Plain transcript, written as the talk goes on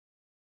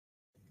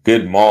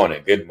Good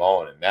morning. Good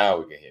morning. Now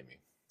we can hear me.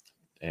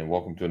 And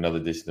welcome to another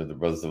edition of the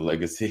Brothers of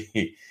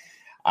Legacy.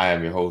 I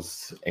am your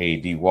host,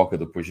 A.D. Walker,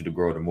 the pusher, the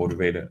grower, the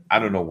motivator. I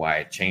don't know why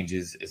it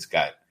changes. It's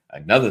got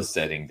another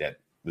setting that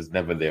was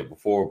never there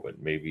before,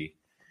 but maybe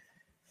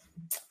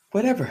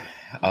whatever.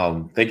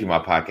 Thank you, my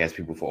podcast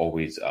people, for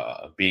always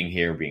being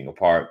here, being a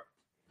part,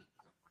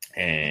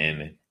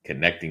 and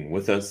connecting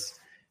with us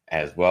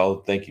as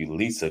well. Thank you,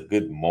 Lisa.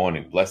 Good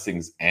morning.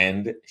 Blessings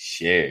and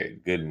share.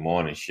 Good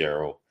morning,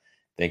 Cheryl.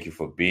 Thank you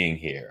for being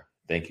here.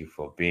 Thank you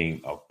for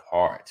being a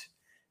part.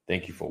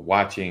 Thank you for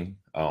watching.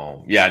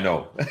 I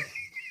know.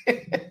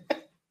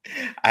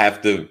 I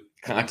have to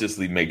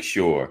consciously make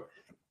sure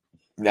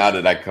now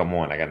that I come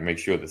on, I got to make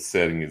sure the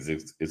setting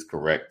is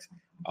correct.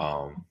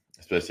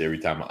 Especially every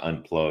time I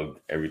unplug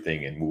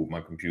everything and move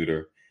my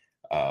computer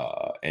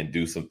and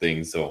do some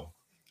things. So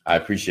I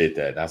appreciate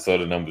that. I saw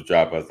the numbers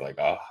drop. I was like,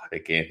 oh, they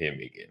can't hear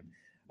me again.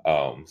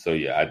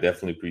 I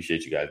definitely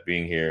appreciate you guys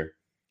being here.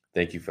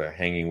 Thank you for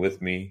hanging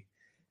with me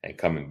and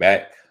coming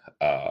back.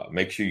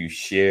 Make sure you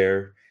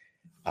share.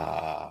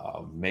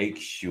 Make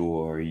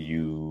sure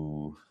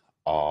you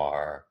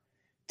are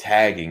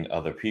tagging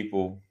other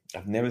people.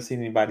 I've never seen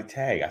anybody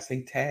tag. I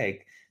say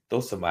tag. Throw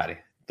somebody.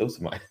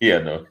 Yeah,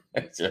 no.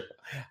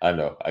 I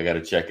know. I got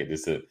to check it.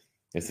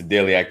 It's a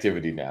daily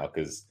activity now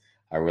because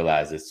I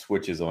realize it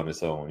switches on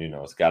its own.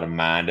 It's got a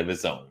mind of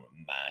its own.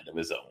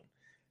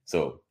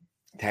 So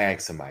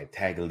tag somebody.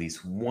 Tag at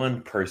least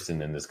one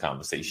person in this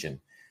conversation.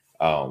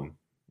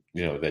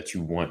 That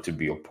you want to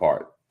be a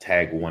part.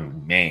 Tag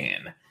one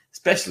man,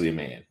 especially a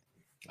man,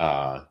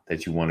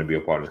 that you want to be a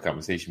part of the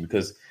conversation.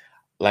 Because,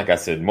 like I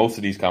said, most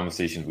of these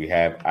conversations we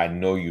have, I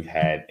know you've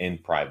had in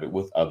private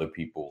with other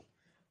people.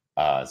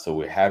 So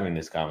we're having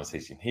this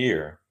conversation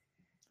here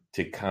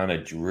to kind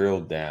of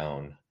drill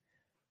down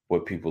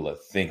what people are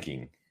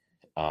thinking,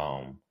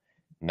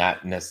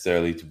 not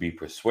necessarily to be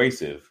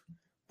persuasive,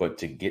 but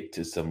to get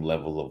to some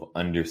level of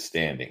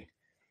understanding.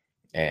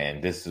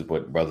 And this is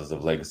what Brothers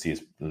of Legacy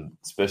is,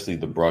 especially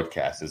the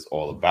broadcast, is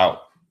all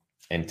about.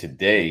 And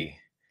today,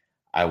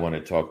 I want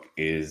to talk,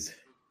 is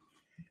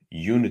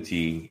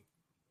unity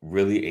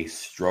really a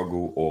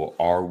struggle, or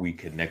are we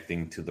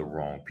connecting to the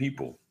wrong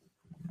people?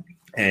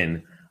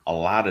 And a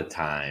lot of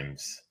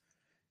times,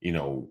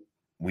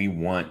 we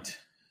want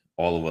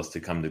all of us to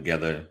come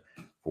together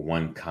for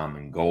one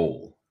common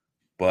goal.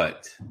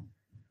 But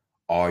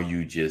are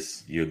you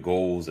just your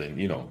goals, and,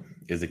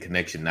 is the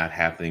connection not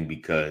happening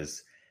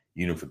because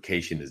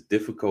unification is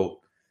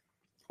difficult,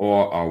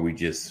 or are we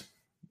just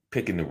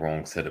picking the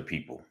wrong set of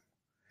people?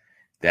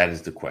 That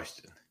is the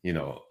question.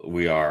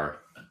 We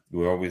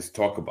always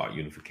talk about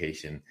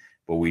unification,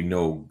 but we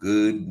know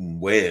good and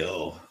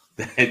well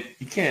that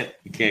you can't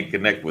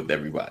connect with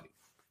everybody.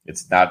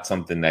 It's not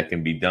something that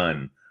can be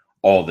done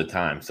all the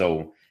time.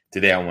 So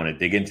today I want to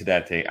dig into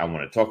that. I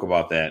want to talk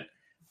about that,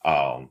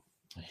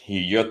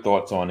 hear your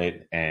thoughts on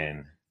it,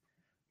 and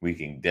we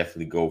can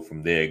definitely go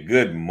from there.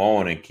 Good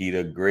morning,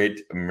 Keita.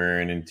 Great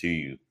morning to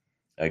you.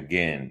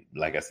 Again,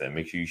 like I said,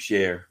 make sure you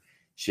share.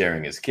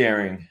 Sharing is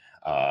caring.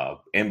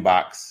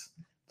 Inbox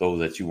those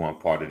that you want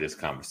part of this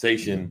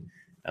conversation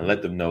and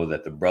let them know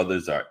that the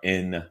brothers are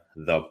in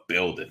the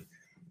building.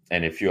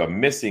 And if you are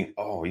missing,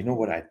 you know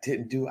what I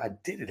didn't do? I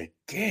did it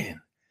again.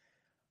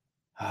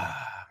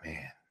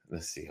 Man.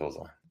 Let's see. Hold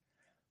on.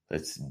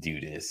 Let's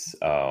do this.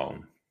 I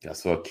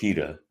saw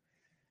Keita.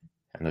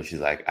 I know she's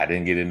like, I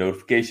didn't get a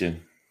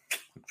notification.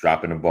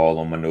 Dropping the ball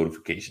on my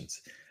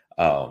notifications.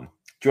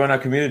 Join our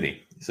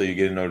community so you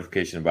get a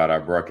notification about our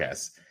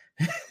broadcasts.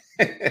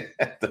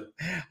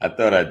 I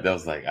thought I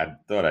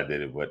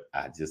did it, but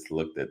I just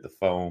looked at the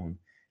phone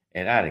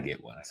and I didn't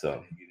get one.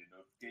 So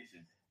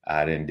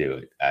I didn't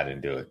do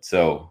it.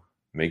 So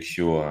make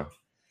sure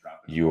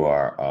you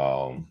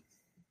are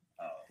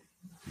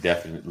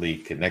definitely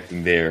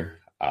connecting there.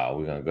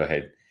 We're gonna go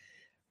ahead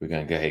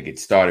and get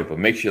started. But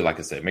make sure, like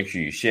I said, make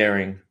sure you're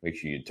sharing, make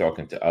sure you're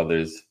talking to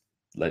others,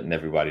 letting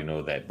everybody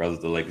know that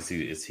Brothers of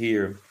Legacy is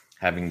here,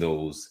 having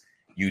those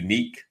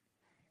unique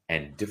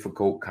and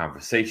difficult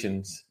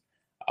conversations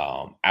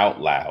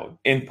out loud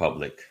in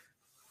public,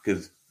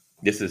 because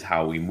this is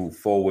how we move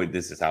forward.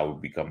 This is how we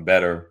become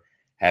better,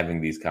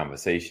 having these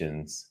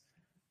conversations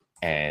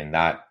and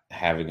not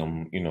having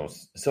them,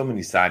 so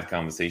many side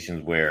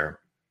conversations where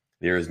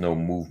there is no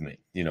movement,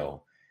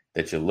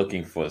 that you're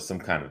looking for some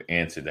kind of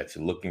answer, that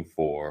you're looking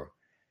for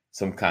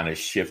some kind of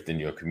shift in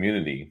your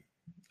community.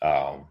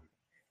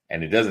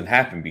 And it doesn't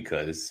happen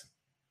because,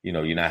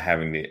 you're not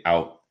having the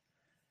out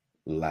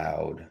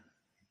loud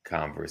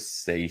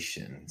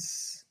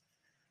conversations.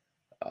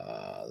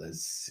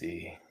 Let's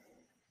see.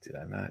 Did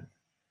I not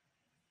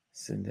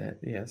send that?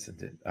 Yeah, I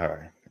sent it. All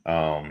right.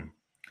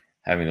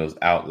 Having those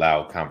out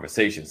loud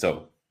conversations.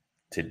 So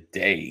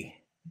today,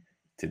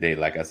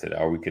 like I said,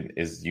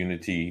 is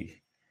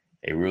unity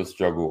a real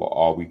struggle, or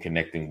are we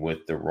connecting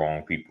with the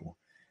wrong people?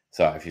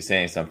 So if you're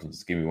saying something,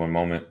 just give me one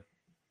moment.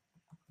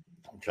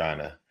 I'm trying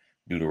to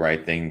do the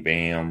right thing.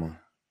 Bam.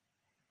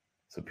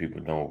 So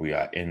people know we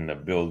are in the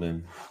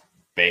building.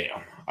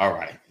 Bam. All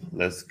right,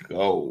 let's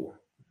go.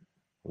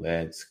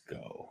 Let's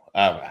go.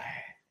 All right.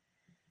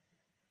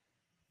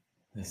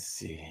 Let's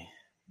see.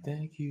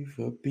 Thank you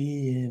for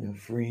being a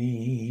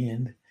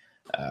friend.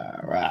 All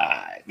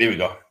right. There we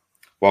go.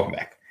 Welcome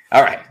back.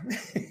 All right.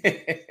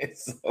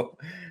 So,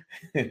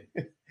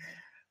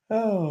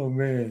 oh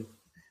man.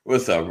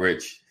 What's up,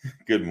 Rich?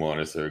 Good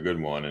morning, sir. Good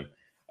morning.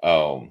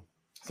 So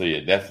yeah,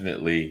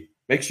 definitely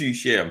make sure you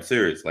share. I'm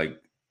serious.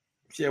 Like,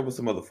 share with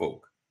some other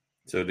folk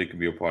so they can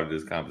be a part of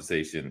this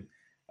conversation.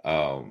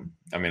 I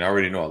mean, I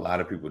already know a lot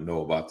of people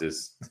know about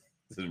this.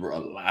 A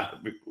lot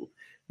of people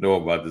know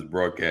about this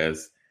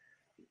broadcast,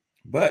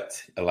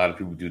 but a lot of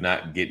people do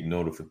not get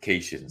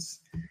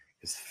notifications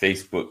because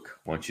Facebook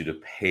wants you to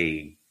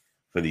pay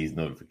for these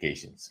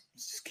notifications.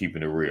 Just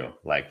keeping it real.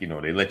 Like, they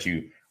let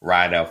you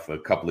ride out for a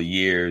couple of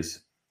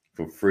years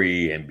for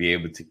free and be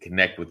able to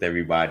connect with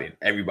everybody, and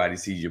everybody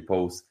sees your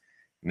posts.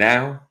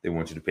 Now they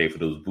want you to pay for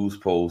those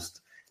boost posts.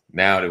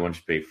 Now they want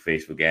you to pay for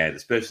Facebook ads,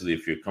 especially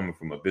if you're coming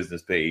from a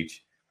business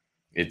page.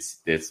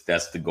 That's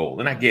the goal.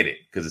 And I get it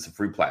because it's a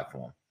free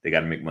platform. They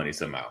got to make money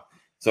somehow.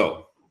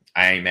 So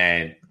I ain't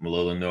mad. I'm a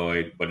little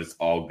annoyed, but it's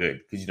all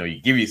good because,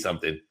 you give you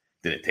something,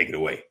 then they take it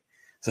away.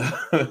 So,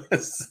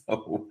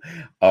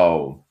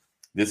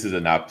 this is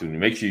an opportunity.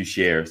 Make sure you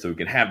share so we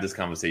can have this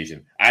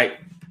conversation.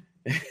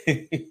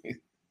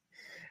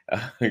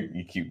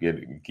 You keep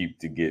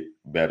to get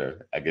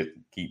better. I guess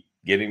keep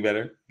getting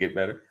better, get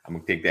better. I'm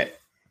gonna take that.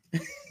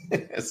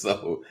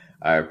 So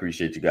I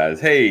appreciate you guys.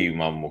 Hey,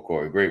 Mama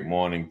McCoy, great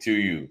morning to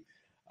you.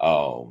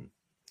 So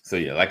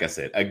yeah, like I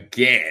said,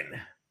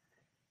 again,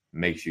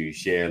 make sure you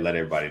share, let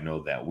everybody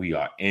know that we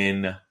are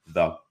in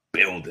the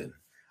building.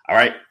 All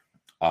right.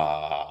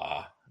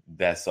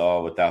 That's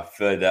all. Without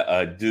further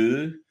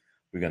ado,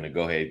 we're gonna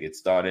go ahead and get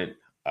started.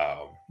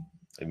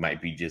 It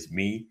might be just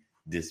me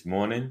this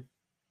morning,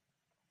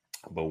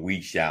 but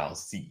we shall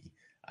see.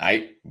 All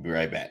right, be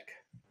right back.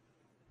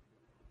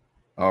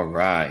 All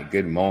right.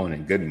 Good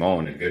morning. Good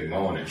morning. Good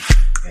morning.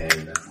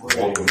 And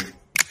welcome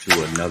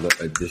to another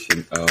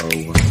edition of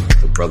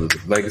the Brothers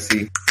of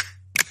Legacy.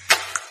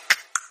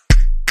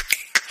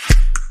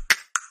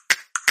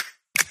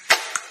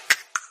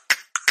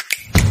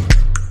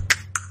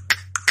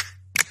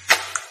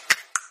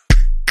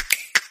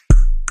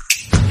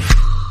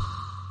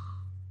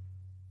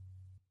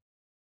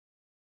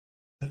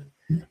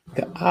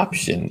 The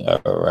option.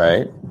 All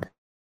right.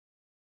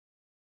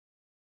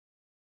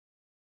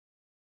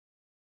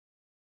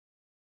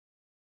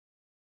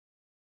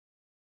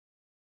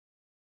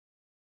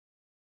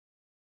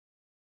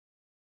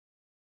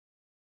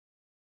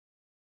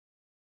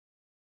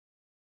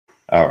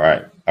 All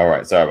right. All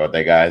right. Sorry about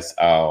that, guys.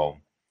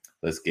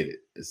 Let's get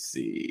it. Let's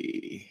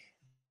see.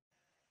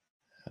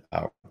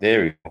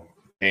 There we go.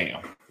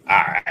 Bam.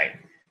 All right.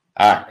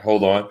 All right.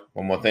 Hold on.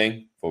 One more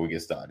thing before we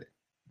get started.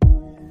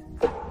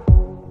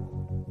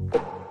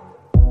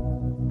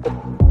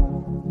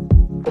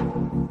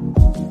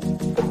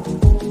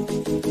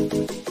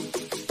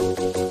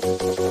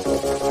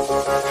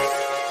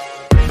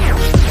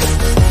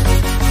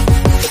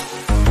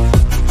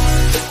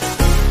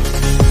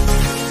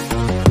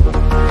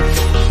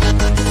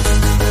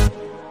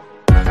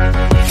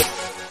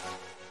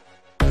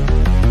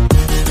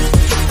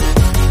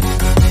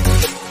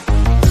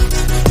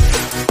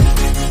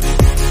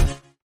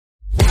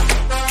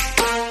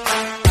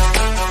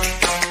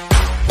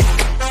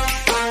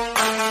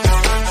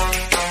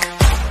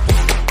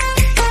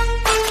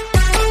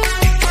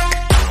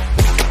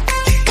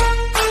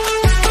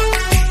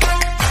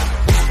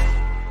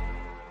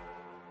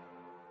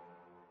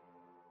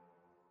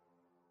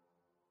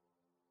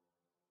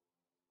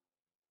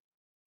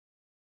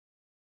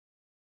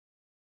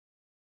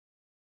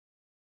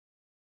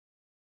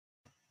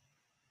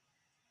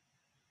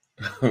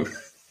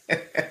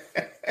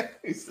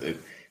 He said,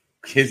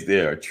 "Is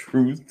there a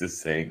truth to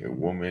saying a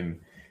woman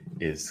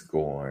is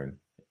scorned?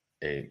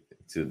 That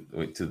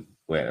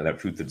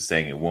truth to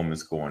saying a woman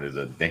scorned is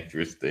a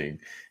dangerous thing."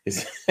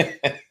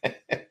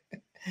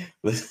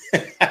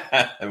 Listen,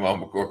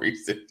 Mama Corey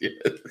said, yes.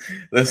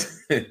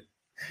 Listen,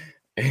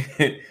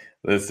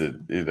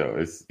 listen.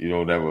 It's you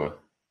don't ever.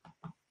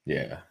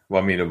 Yeah.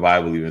 Well, I mean, the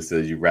Bible even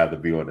says you'd rather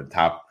be on the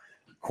top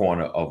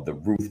corner of the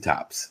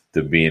rooftops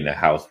to be in the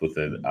house with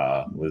in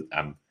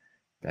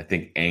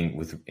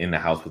the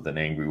house with an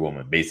angry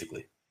woman.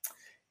 Basically,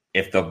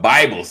 if the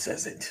Bible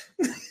says it,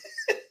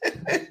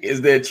 is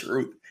there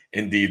truth?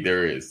 Indeed,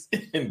 there is.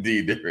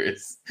 Indeed, there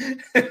is.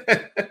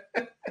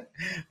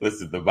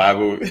 Listen, the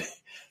Bible.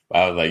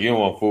 I was like, you don't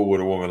want to fool with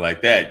a woman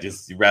like that.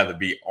 You'd rather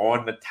be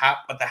on the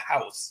top of the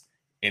house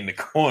in the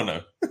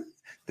corner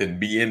than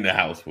be in the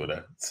house with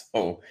her.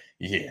 So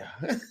yeah,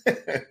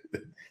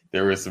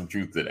 there is some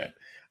truth to that.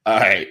 All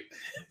right.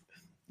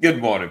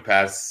 Good morning,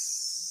 Pastor.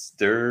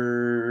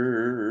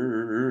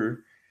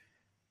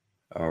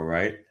 All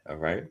right.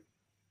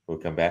 We'll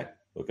come back.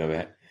 All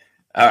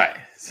right.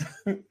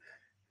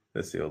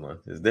 Let's see. Hold on.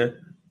 Is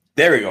there?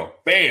 There we go.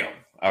 Bam.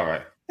 All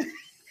right.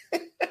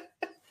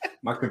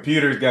 My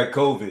computer's got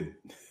COVID.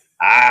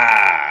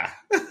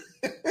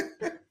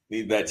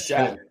 Need that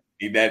shot.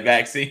 Need that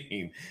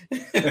vaccine.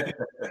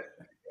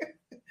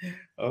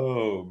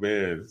 Oh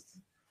man.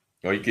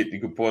 Or you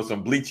could pour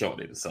some bleach on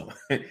it or something.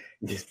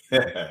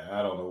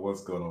 I don't know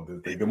what's going on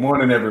with this day. Good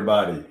morning,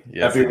 everybody.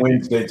 Yes, Happy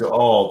Wednesday to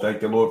all.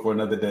 Thank the Lord for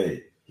another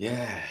day.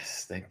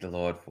 Yes, thank the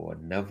Lord for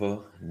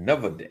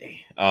another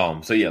day.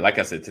 So yeah, like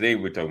I said, today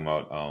we're talking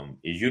about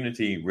is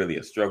unity really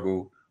a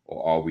struggle,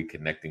 or are we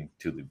connecting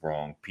to the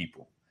wrong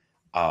people?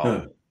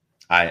 I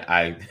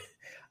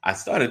I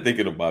started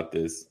thinking about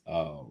this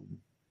a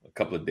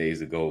couple of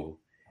days ago,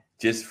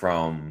 just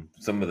from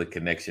some of the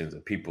connections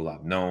of people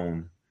I've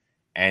known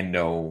and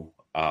know,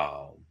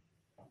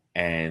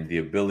 and the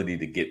ability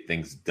to get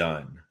things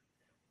done.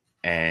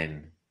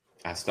 And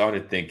I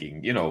started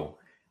thinking,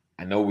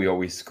 I know we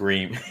always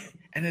scream,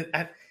 and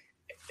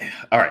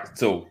all right,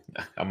 so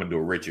I'm gonna do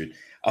a Richard.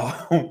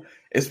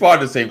 It's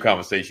part of the same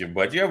conversation,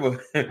 but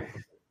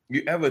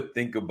you ever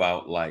think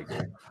about, like,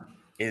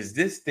 is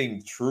this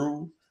thing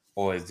true,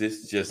 or is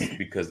this just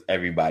because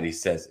everybody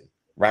says it,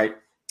 right?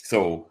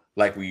 So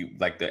like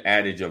the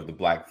adage of the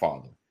black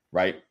father,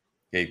 right?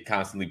 They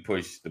constantly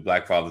push the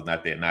black father's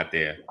not there, not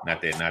there,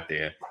 not there, not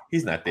there.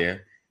 He's not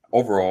there.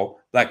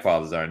 Overall, black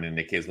fathers aren't in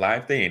their kids'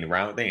 life. They ain't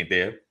around. They ain't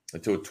there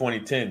until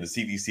 2010. The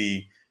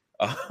CDC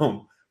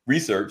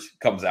research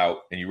comes out,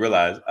 and you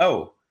realize,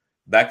 oh,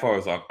 black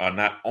fathers are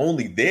not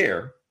only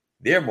there,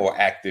 they're more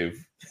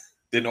active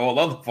than all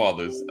other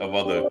fathers of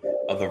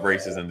other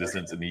races and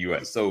descents in the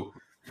U.S. So,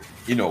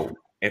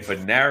 if a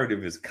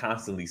narrative is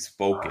constantly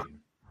spoken,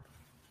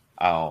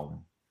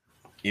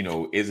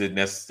 is it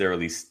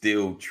necessarily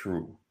still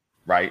true,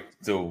 right?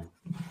 So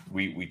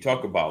we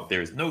talk about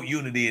there's no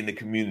unity in the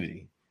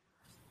community,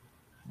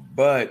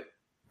 but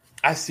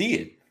I see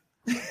it.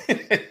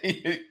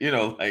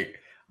 Like,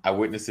 I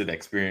witnessed it,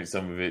 experienced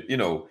some of it,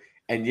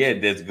 and yeah,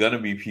 there's gonna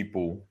be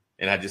people,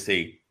 and I just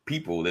say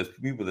people, there's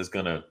people that's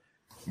gonna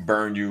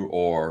burn you,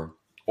 or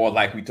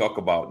like we talk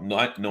about,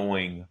 not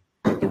knowing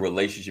the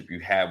relationship you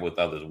have with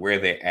others, where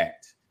they're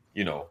at.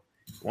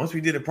 Once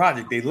we did a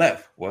project, they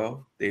left.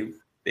 Well,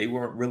 they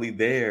weren't really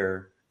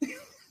there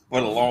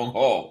for the long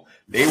haul.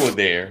 They were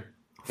there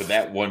for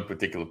that one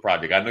particular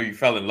project. I know you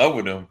fell in love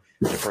with them,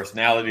 their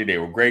personality, they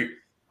were great,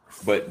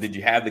 but did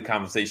you have the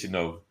conversation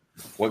of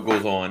what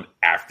goes on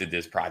after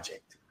this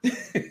project?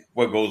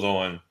 What goes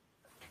on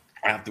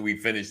after we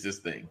finish this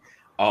thing?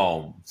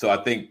 So I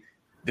think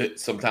that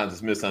sometimes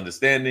it's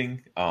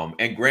misunderstanding.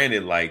 And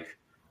granted, like,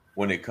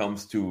 when it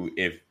comes to,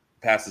 if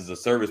Pastor's a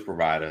service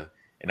provider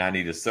and I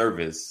need a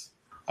service,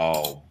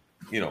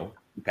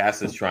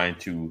 Pastor's trying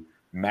to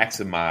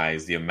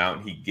maximize the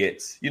amount he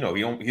gets. He's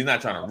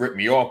not trying to rip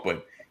me off,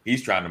 but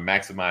he's trying to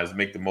maximize,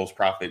 make the most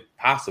profit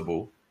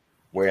possible.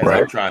 Whereas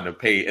I'm trying to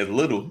pay as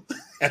little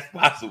as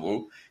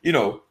possible,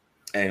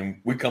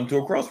 and we come to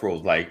a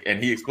crossroads, like,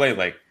 and he explained,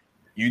 like,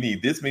 you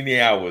need this many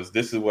hours.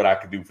 This is what I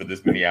can do for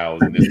this many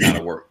hours and this kind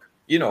of work,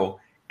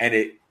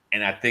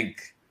 and I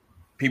think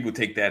people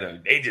take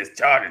that, they just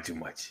charge too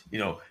much.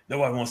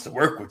 Nobody wants to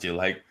work with you.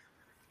 Like,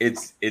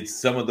 it's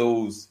some of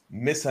those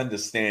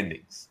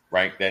misunderstandings,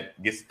 right,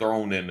 that gets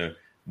thrown in the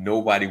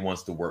nobody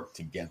wants to work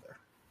together,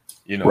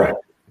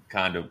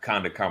 kind of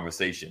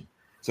conversation.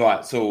 So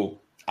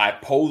I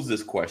pose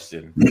this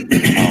question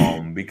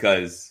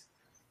because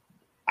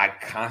I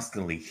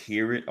constantly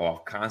hear it,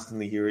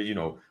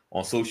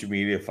 on social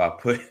media. If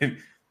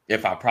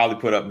I probably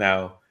put up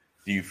now,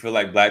 do you feel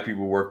like black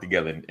people work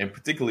together? And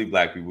particularly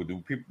black people,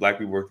 black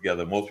people work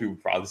together? Most people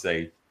probably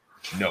say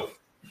no.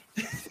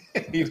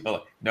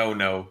 Like,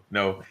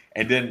 no.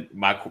 And then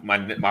my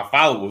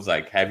follow was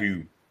like, have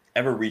you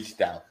ever reached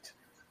out?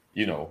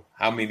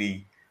 How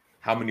many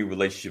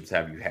relationships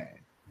have you had?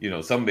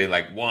 Somebody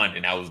like one,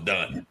 and I was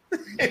done.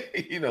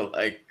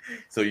 Like,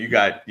 so you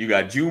got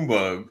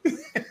Junebug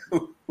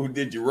who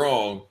did you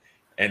wrong,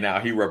 and now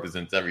he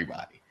represents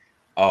everybody.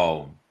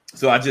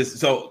 So I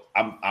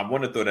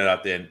want to throw that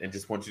out there, and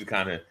just want you to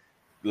kind of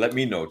let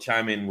me know,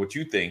 chime in what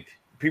you think.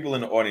 People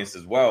in the audience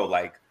as well,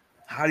 like,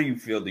 how do you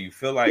feel? Do you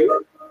feel like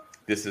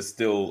this is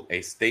still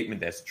a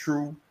statement that's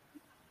true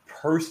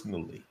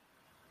personally,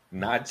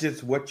 not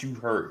just what you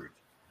heard?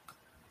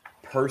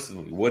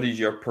 Personally, what is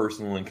your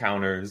personal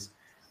encounters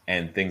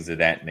and things of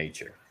that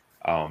nature?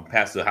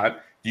 Pastor, how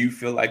do you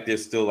feel like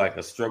there's still like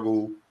a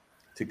struggle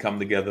to come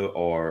together,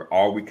 or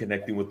are we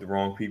connecting with the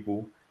wrong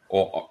people,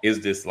 or is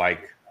this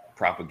like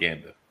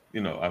propaganda?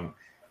 I'll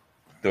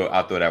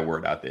throw that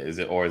word out there. Is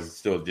it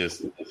still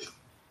just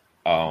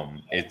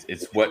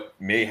it's what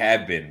may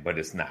have been, but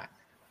it's not?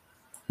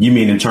 You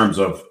mean in terms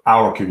of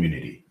our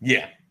community?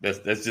 Yeah,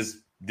 let's just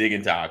dig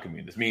into our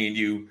communities. Me and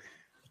you,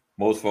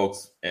 most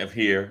folks have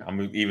here.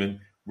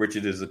 Even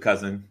Richard is a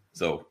cousin,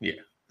 so yeah.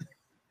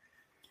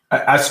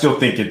 I still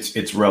think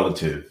it's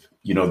relative.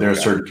 There are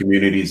certain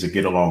communities that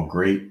get along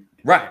great,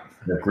 right?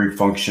 That great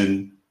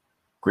function,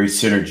 great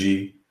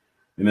synergy,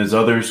 and there's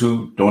others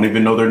who don't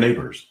even know their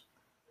neighbors,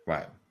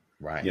 right?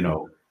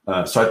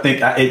 So I think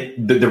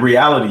the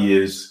reality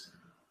is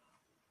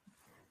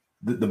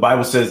the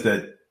Bible says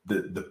that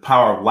the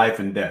power of life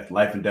and death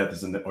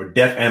is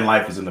death and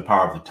life is in the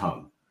power of the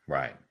tongue.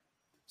 Right.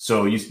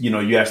 So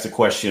you ask the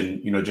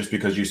question, just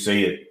because you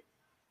say it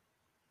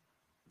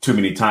too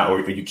many times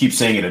or you keep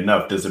saying it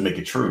enough, doesn't make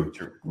it true.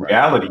 True. Right.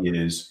 Reality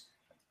is,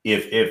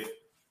 if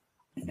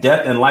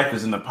death and life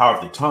is in the power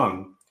of the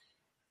tongue,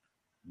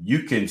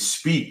 you can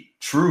speak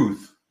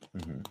truth.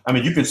 Mm-hmm. I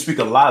mean, you can speak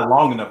a lie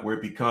long enough where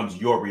it becomes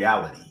your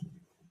reality.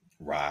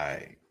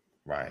 Right.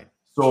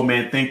 So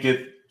man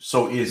thinketh,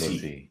 so is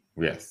he.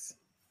 Yes.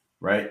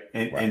 Right.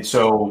 And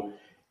so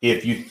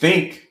if you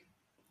think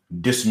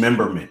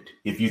dismemberment,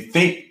 if you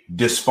think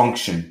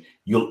dysfunction,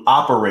 you'll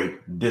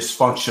operate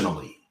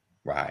dysfunctionally.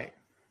 Right.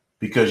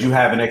 Because you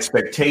have an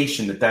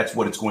expectation that that's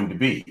what it's going to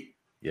be.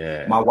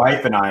 Yeah. My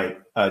wife and I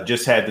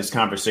just had this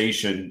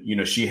conversation.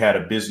 She had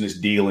a business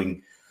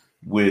dealing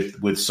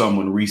with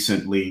someone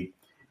recently,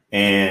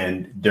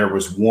 and there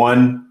was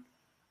one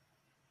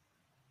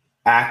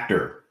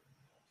character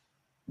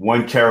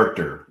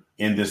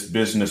in this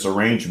business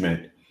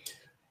arrangement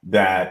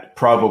that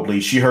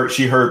probably she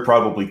heard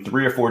probably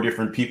 3 or 4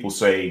 different people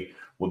say,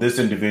 well, this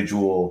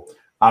individual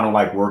I don't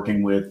like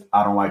working with.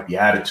 I don't like the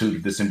attitude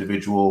of this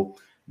individual.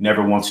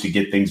 Never wants to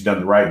get things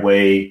done the right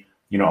way.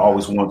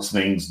 Always wants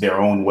things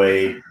their own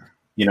way.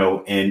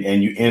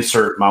 And you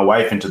insert my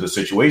wife into the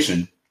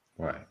situation.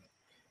 Right.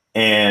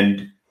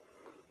 And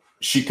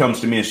she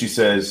comes to me and she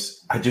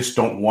says, I just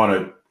don't want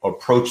to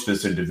approach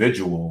this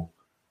individual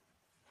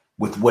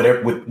with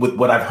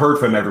what I've heard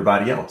from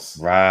everybody else.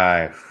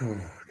 Right.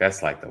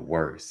 That's like the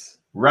worst.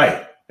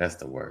 Right. That's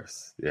the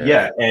worst.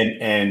 Yeah.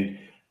 And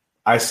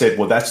I said,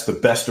 well, that's the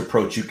best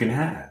approach you can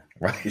have.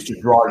 Right. Is to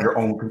draw your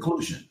own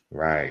conclusion.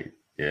 Right.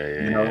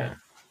 Yeah.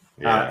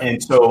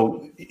 And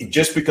so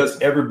just because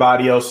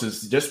everybody's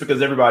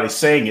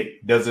saying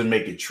it doesn't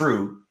make it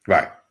true.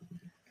 Right.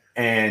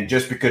 And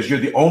just because you're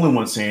the only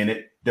one saying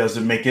it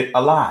doesn't make it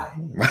a lie.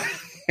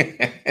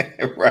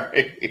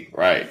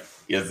 Right.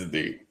 Yes,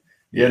 indeed.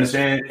 You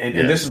understand?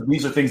 And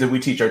these are things that we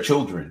teach our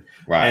children.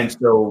 Right. And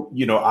so,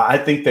 I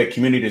think that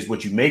community is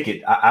what you make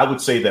it. I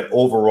would say that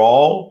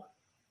overall,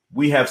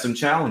 we have some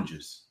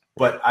challenges,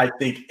 but I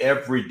think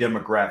every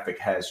demographic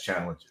has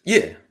challenges.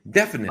 Yeah,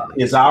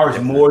 definitely. Is ours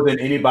more than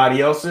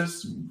anybody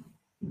else's?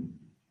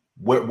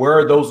 Where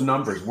are those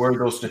numbers? Where are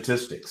those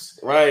statistics?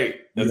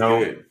 Right. That's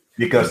good.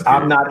 Because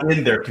I'm not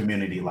in their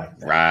community like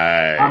that.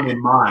 Right. I'm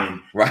in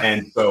mine. Right.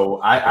 And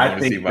so I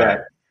think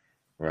that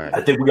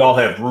I think we all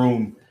have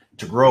room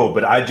to grow.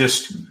 But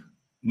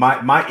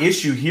my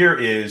issue here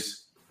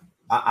is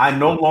I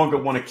no longer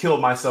want to kill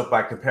myself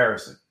by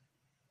comparison.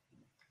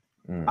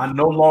 I'm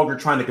no longer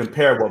trying to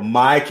compare what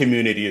my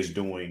community is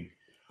doing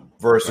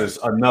versus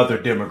another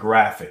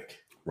demographic.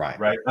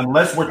 Right.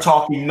 Unless we're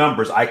talking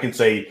numbers, I can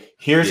say,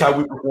 here's how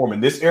we perform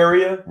in this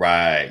area.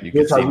 Right. You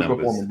can see numbers.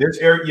 Perform in this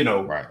area.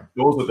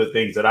 Those are the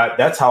things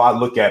that's how I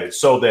look at it.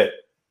 So that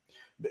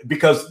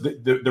because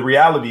the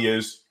reality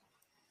is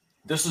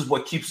this is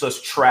what keeps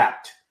us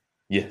trapped.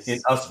 Yes.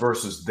 In us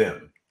versus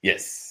them.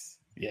 Yes.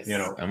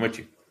 I'm with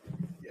you.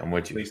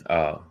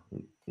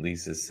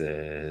 Lisa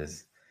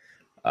says,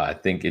 I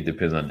think it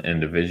depends on the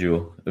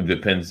individual. It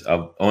depends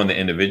on the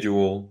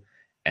individual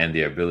and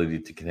their ability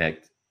to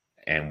connect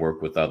and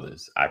work with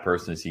others. I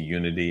personally see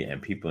unity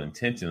and people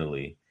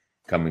intentionally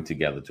coming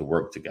together to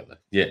work together.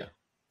 Yeah.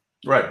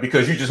 Right.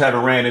 Because you just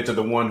haven't ran into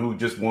the one who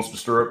just wants to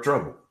stir up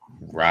trouble.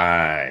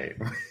 Right.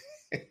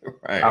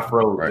 Right. I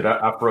froze. Right.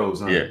 I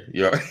froze. Huh? Yeah.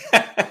 Yeah.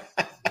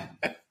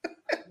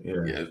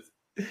 Yes.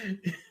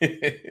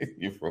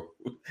 You froze.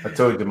 I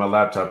told you that my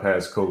laptop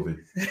has COVID.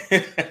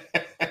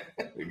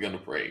 We're gonna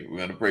pray. We're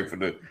gonna pray for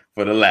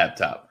the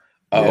laptop.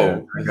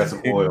 I got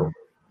some oil.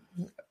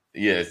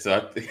 Yeah,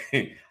 so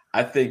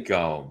I think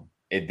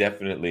it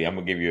definitely. I'm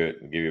gonna give you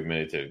a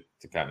minute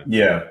to kind of do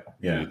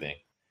your thing.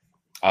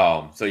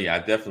 So I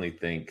definitely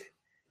think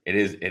it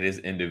is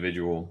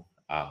individual.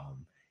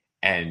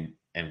 And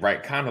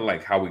right, kind of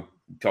like how we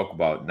talk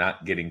about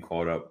not getting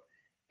caught up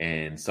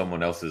in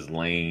someone else's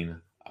lane.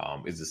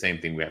 Is the same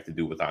thing we have to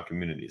do with our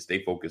community.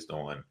 Stay focused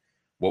on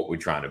what we're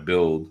trying to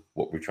build,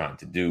 what we're trying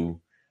to do.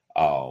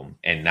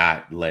 And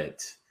not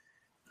let,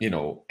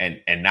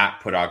 and not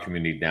put our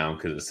community down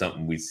because of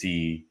something we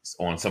see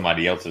on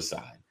somebody else's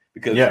side.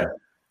 Because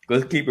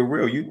let's keep it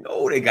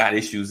real, they got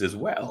issues as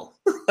well.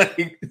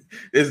 Like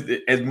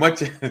as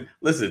much.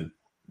 Listen,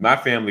 my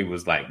family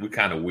was like, we're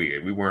kind of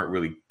weird. We weren't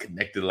really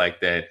connected like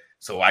that.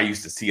 So I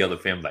used to see other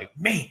families like,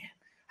 man,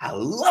 I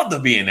love to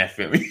be in that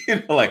family.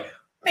 Like,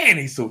 man,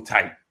 they so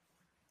tight.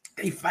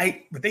 They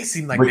fight, but they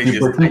seem like but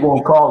you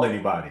won't call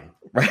anybody.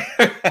 Right.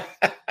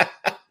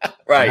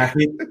 Right.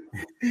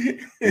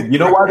 You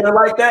know why they're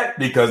like that?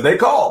 Because they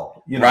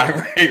call.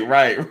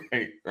 Right.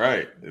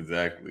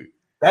 Exactly.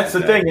 That's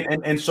the thing,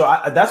 and so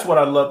that's what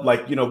I love.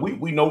 Like,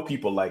 we know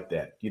people like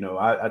that.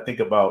 I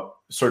think about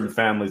certain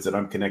families that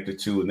I'm connected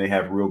to, and they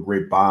have real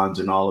great bonds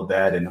and all of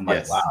that. And I'm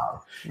like,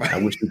 wow, I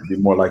wish we could be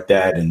more like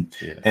that. And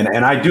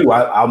I do.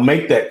 I'll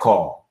make that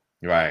call.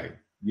 Right.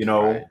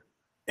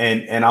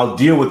 And I'll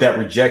deal with that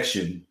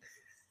rejection,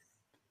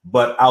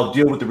 but I'll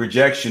deal with the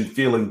rejection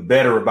feeling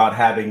better about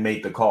having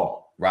made the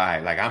call. Right.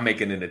 Like I'm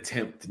making an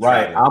attempt.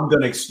 I'm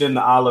going to extend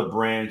the olive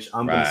branch.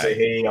 I'm going to say,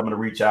 hey, I'm going to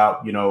reach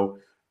out, and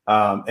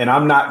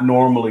I'm not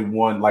normally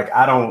one, like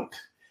I don't,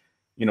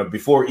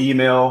 before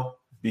email,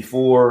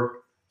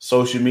 before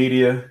social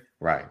media.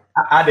 Right.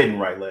 I didn't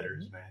write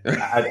letters,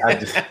 man. I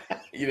just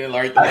you didn't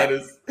write the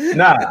letters.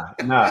 Nah.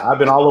 I've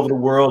been all over the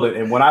world,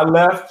 and when I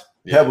left,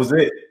 that was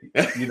it.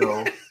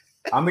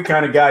 I'm the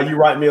kind of guy. You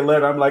write me a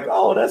letter, I'm like,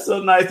 oh, that's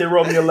so nice. They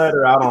wrote me a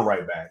letter. I don't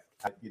write back.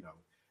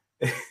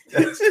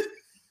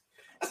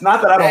 It's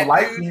not that I don't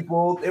like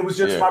people. It was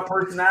just my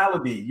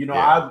personality.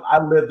 I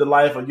lived the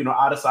life of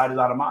out of sight is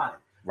out of mind.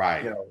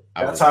 Right.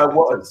 That's how it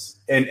was.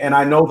 And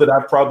I know that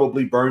I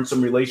probably burned some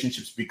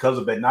relationships because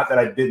of that. Not that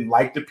I didn't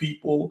like the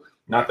people.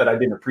 Not that I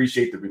didn't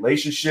appreciate the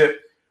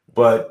relationship,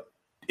 but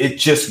it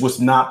just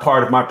was not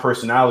part of my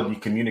personality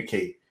to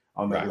communicate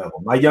on that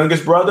level. My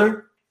youngest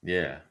brother,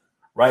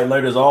 write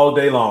letters all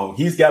day long.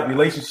 He's got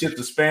relationships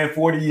that span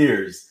 40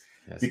 years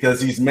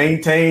because he's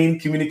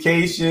maintained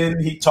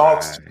communication. He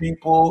talks to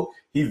people.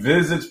 He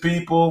visits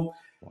people.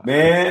 Wow.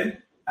 Man,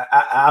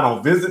 I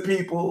don't visit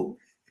people.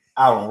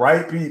 I don't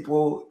write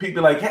people. People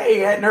are like,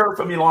 hey, I hadn't heard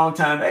from you in a long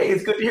time. Hey,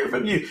 it's good to hear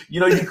from you.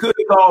 You could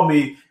call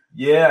me.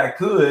 Yeah, I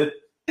could.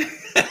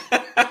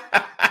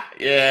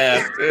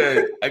 Yeah,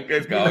 good. I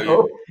could call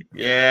you.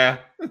 Yeah.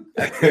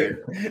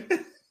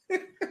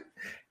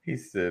 He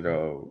said,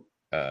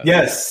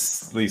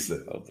 yes,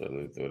 Lisa. I'll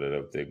throw that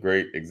up there.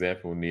 Great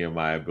example,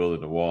 Nehemiah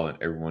building the wall and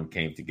everyone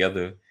came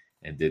together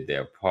and did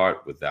their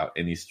part without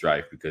any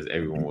strife because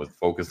everyone was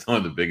focused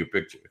on the bigger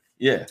picture.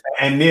 Yeah.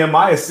 And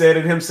Nehemiah said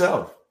it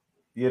himself,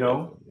 I'm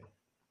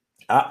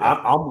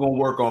going to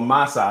work on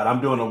my side.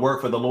 I'm doing the work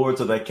for the Lord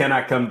so they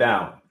cannot come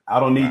down. I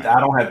don't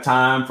have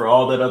time for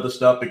all that other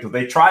stuff because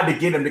they tried to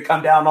get him to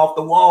come down off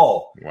the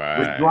wall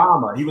with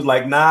drama. He was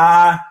like,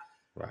 nah,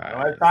 I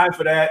don't have time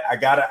for that. I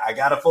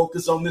gotta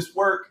focus on this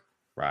work.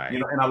 Right.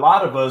 And a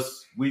lot of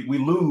us, we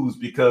lose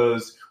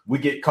because we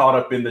get caught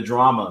up in the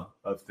drama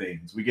of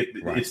things.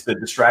 It's the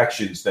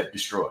distractions that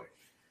destroy.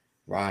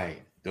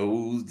 Right.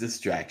 Those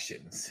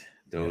distractions.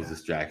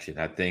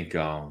 I think,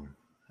 why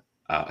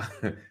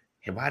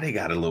they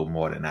got a little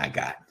more than I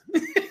got?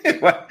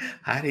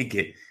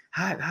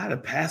 How the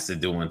pastor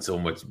doing so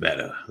much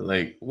better?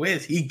 Like,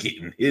 where's he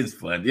getting his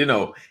fund?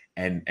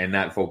 And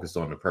not focused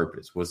on the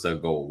purpose. What's our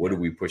goal? What are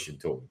we pushing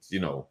towards?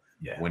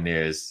 When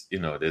there's,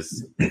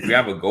 if we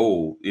have a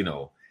goal,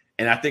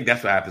 and I think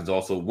that's what happens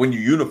also when you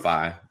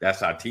unify, that's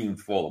how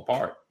teams fall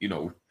apart.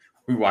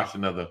 We watch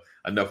enough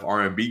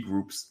R&B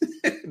groups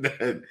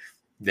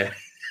that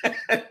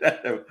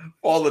are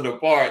falling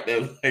apart.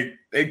 They're like,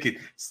 they could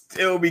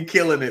still be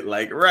killing it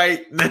like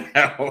right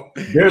now.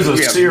 There's a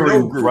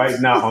series right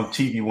now on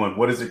TV One.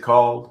 What is it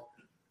called?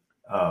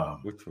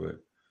 Which one?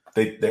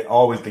 They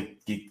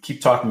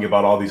keep talking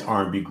about all these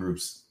R&B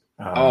groups.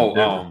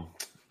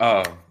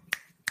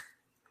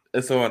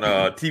 It's on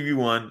TV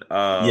One.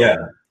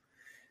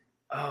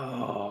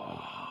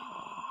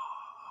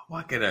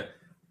 Why can I?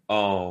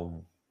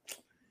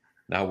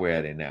 Now where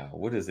are they now?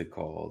 What is it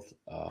called?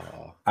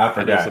 I forgot.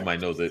 I know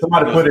somebody knows it.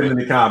 Somebody put it in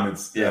the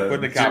comments. Yeah, put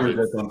in the comments.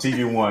 That's on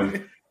TV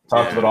One.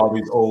 Talked about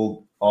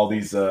all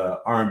these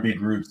R&B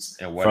groups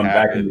from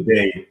back in the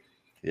day.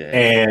 Yeah.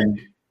 And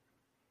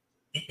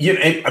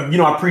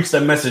I preach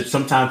that message.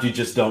 Sometimes you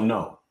just don't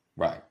know.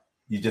 Right.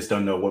 You just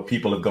don't know what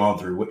people have gone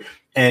through.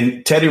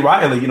 And Teddy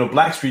Riley,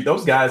 Blackstreet,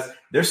 those guys,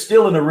 they're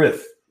still in a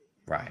riff.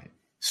 Right.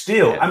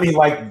 Still. Yeah. I mean,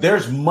 like,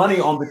 there's money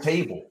on the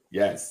table.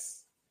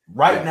 Yes.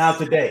 Right now,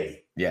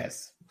 today.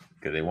 Yes.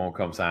 Because they won't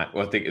come sign.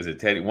 Well, I think, is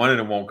it Teddy? One of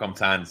them won't come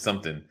sign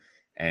something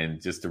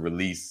and just to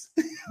release.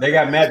 They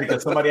got mad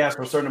because somebody asked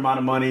for a certain amount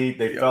of money.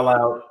 They fell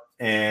out.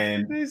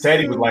 And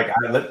Teddy was like,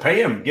 let's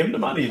pay him. Give him the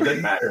money. It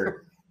doesn't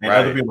matter. And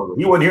other people,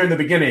 he wasn't here in the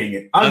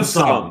beginning.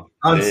 Unsung.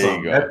 That's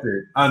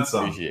it.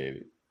 Unsung. Appreciate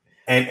it.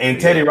 And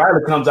Teddy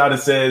Riley comes out and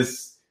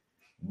says,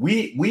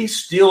 we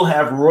still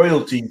have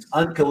royalties,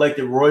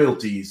 uncollected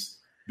royalties,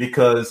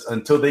 because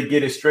until they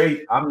get it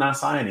straight, I'm not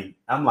signing.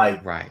 I'm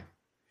like,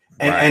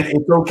 And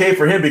it's okay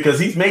for him because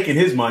he's making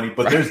his money,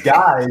 but there's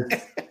guys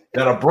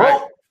that are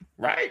broke.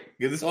 Right.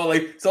 Because it's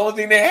the only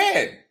thing they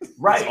had.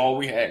 Right. That's all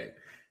we had.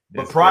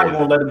 But pride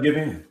won't let them give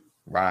in.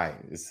 Right.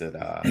 It said,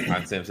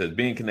 Ron Sam says,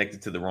 being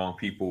connected to the wrong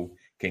people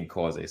can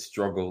cause a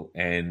struggle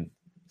and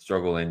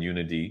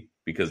unity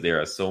because there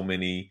are so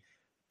many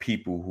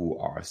people who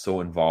are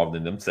so involved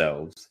in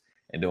themselves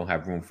and don't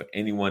have room for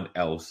anyone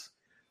else,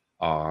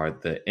 are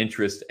the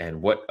interest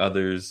and what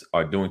others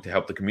are doing to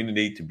help the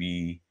community to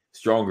be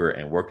stronger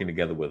and working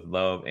together with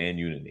love and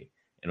unity.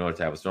 In order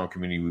to have a strong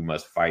community, we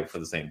must fight for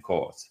the same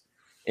cause.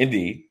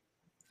 Indeed.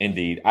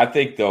 I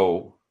think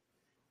though,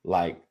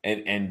 like,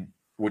 and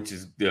which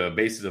is the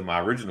basis of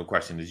my original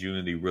question, is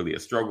unity really a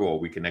struggle, or are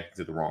we connected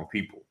to the wrong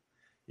people?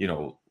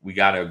 We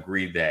got to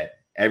agree that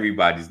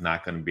everybody's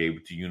not going to be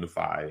able to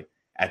unify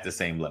at the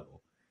same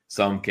level.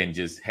 Some can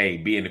just, hey,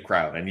 be in the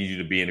crowd. I need you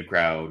to be in the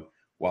crowd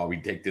while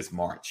we take this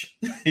march.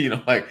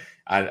 Like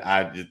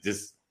I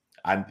just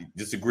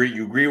agree.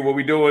 You agree with what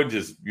we're doing.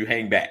 Just you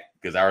hang back.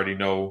 because I already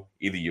know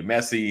either you're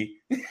messy,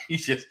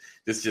 it's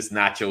just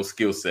not your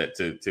skill set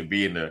to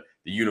be in the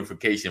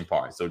unification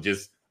part. So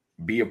just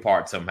be a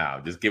part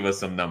somehow. Just give us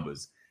some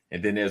numbers.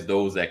 And then there's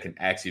those that can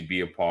actually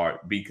be a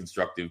part, be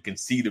constructive, can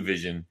see the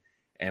vision,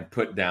 and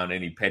put down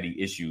any petty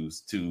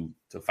issues to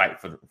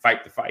fight the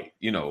fight.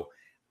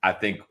 I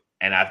think,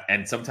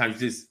 and sometimes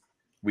just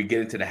we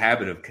get into the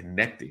habit of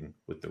connecting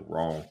with the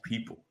wrong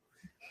people.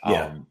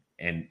 Yeah.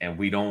 And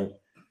we don't.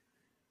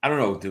 I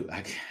don't know.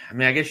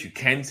 I guess you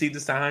can see the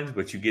signs,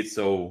 but you get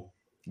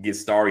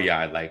starry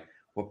eyed. Like,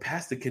 well,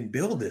 Pastor can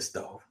build this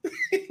though.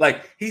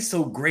 Like, he's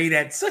so great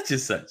at such and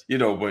such,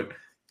 but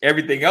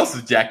everything else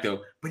is jacked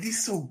up. But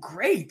he's so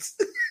great.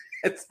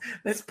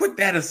 let's put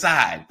that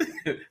aside.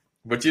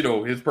 But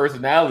his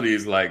personality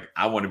is like,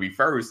 I want to be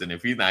first, and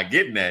if he's not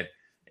getting that,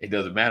 it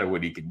doesn't matter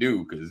what he can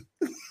do because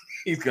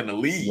he's gonna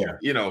leave.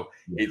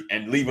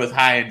 And leave us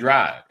high and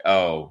dry.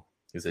 Oh,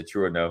 is that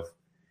true enough?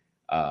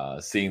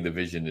 Seeing the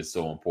vision is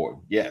so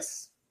important.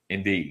 Yes,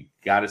 indeed.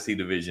 Got to see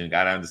the vision.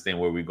 Got to understand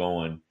where we're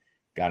going.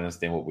 Got to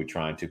understand what we're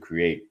trying to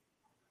create.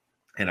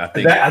 And I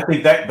think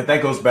that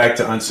goes back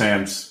to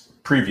Unsam's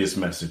previous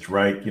message,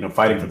 right?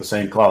 Fighting for the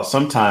same cause.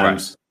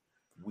 Sometimes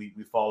we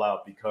fall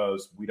out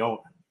because we don't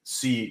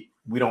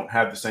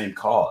have the same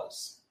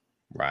cause.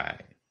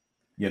 Right.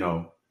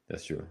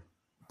 That's true.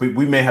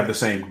 We may have the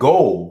same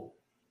goal,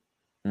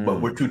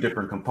 but we're two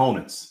different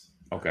components.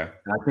 Okay.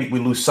 And I think we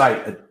lose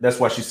sight. That's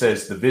why she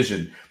says the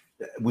vision.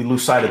 We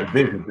lose sight of the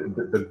vision.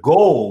 The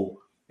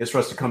goal is for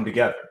us to come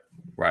together.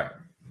 Right.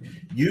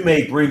 You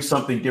may bring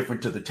something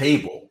different to the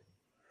table,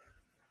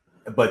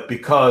 but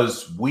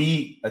because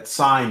we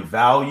assign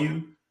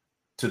value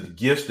to the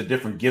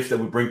different gifts that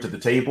we bring to the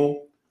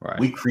table,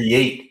 we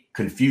create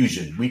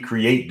confusion. We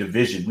create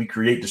division. We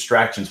create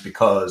distractions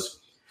because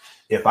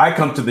if I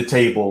come to the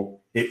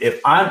table, if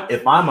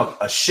I'm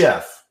a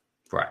chef,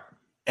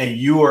 and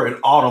you are an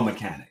auto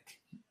mechanic,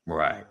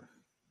 right.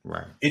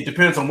 It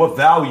depends on what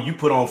value you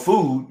put on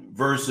food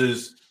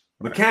versus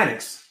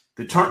mechanics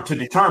to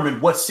determine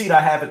what seat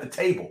I have at the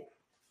table.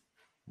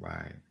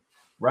 Right.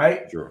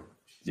 Sure.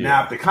 Yeah.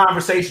 Now, if the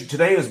conversation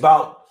today is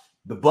about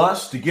the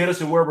bus to get us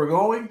to where we're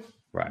going,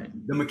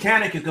 the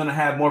mechanic is going to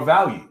have more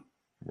value.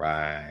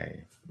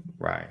 Right.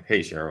 Hey,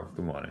 Cheryl.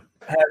 Good morning.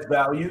 Has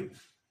value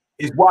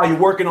is while you're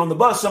working on the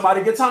bus,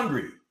 somebody gets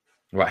hungry.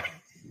 Right.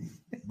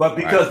 But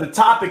because the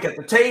topic at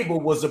the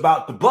table was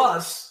about the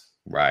bus,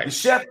 the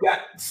chef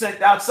got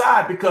sent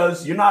outside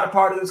because you're not a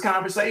part of this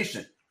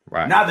conversation.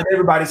 Now that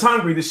everybody's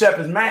hungry, the chef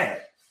is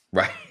mad.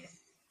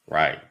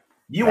 Right.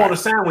 You want a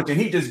sandwich and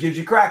he just gives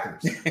you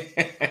crackers.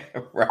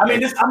 I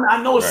mean,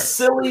 I know it's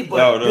silly,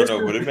 but this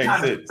is but it the makes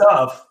kind sense. of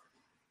stuff,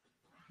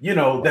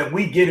 that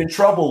we get in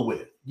trouble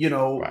with.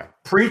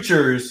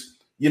 Preachers,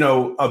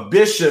 a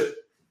bishop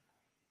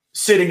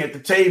sitting at the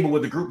table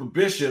with a group of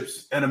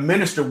bishops and a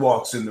minister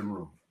walks in the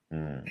room.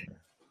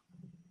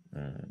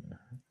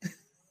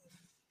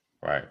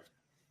 Right.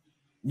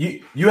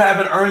 You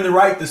haven't earned the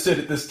right to sit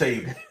at this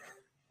table.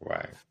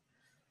 Right.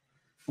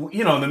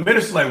 The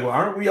minister's like, well,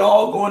 aren't we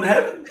all going to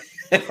heaven?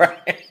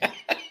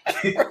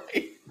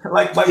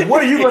 like,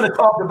 what are you going to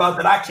talk about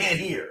that I can't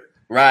hear?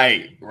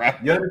 Right.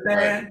 You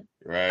understand?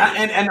 Right.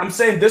 And I'm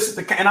saying this is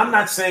and I'm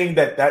not saying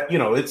that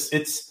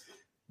it's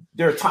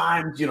there are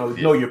times,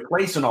 know your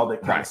place and all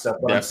that kind of stuff.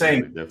 But I'm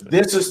saying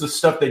this is the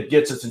stuff that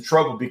gets us in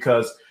trouble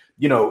because,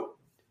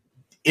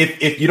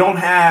 if you don't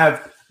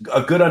have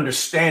a good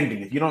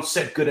understanding, if you don't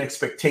set good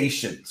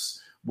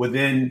expectations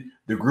within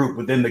the group,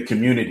 within the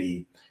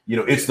community,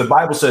 it's the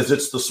Bible says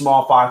it's the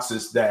small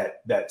foxes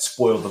that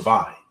spoil the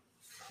vine,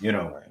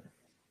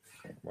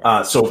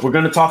 So if we're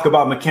going to talk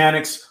about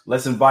mechanics,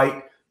 let's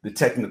invite the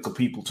technical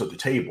people to the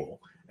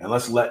table and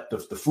let's let the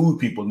food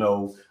people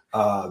know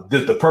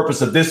that the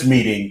purpose of this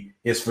meeting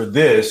is for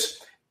this,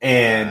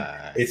 and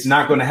it's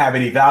not going to have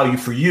any value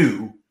for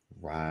you.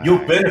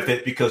 You'll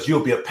benefit because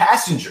you'll be a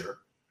passenger.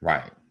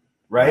 Right.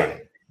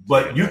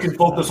 But you can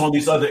focus on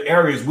these other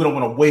areas. We don't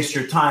want to waste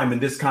your time in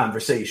this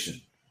conversation.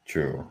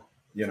 True.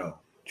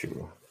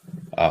 True.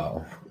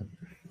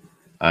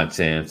 Aunt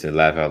Sam said,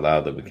 laugh out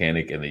loud. The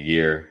mechanic in the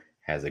year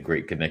has a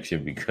great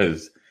connection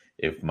because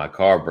if my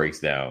car breaks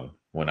down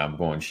when I'm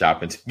going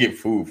shopping to get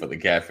food for the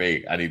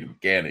cafe, I need a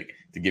mechanic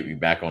to get me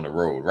back on the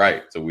road.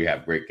 Right. So we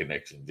have great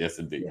connection. Yes,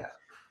 indeed.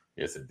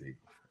 Yes, indeed.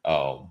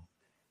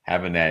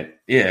 Having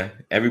that,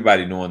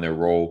 everybody knowing their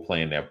role,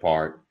 playing their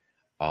part,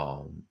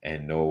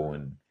 and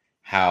knowing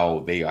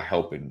how they are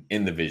helping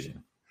in the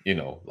vision.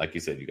 Like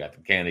you said, you got the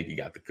mechanic, you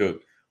got the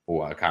cook, who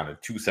are kind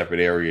of two separate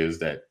areas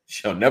that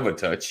shall never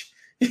touch,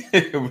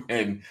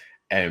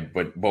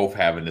 but both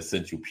have an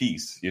essential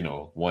piece.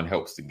 One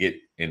helps to get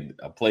in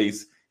a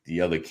place, the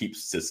other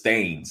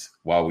sustains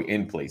while we're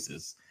in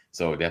places.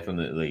 So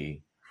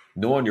definitely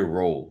knowing your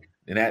role,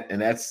 and that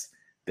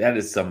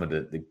is some of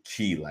the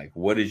key. Like,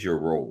 what is your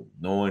role?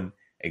 Knowing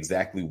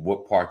exactly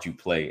what part you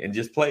play, and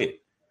just play it.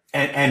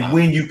 And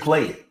when you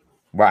play it,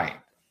 right?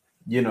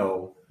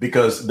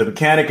 Because the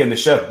mechanic and the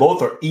chef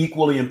both are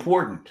equally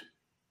important.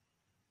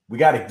 We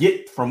got to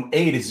get from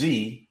A to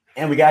Z,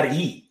 and we got to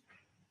eat.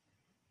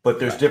 but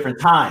there's different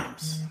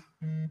times.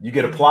 You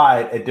get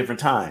applied at different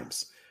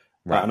times.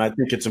 Right. And I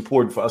think it's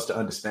important for us to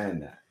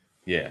understand that.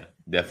 Yeah,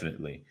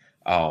 definitely.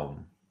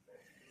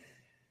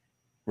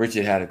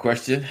 Richard had a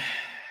question.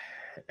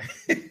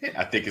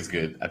 I think it's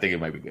good. I think it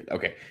might be good.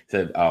 Okay.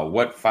 Said,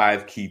 what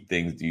 5 key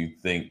things do you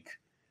think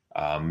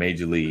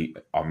majorly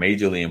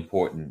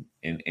important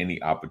in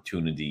any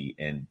opportunity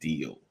and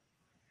deal?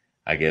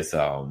 I guess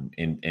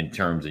in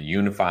terms of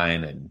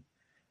unifying and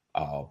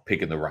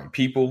picking the right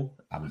people.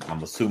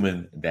 I'm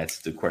assuming that's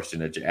the question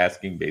that you're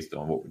asking based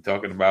on what we're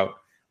talking about,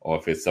 or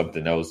if it's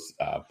something else,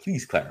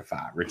 please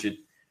clarify, Richard.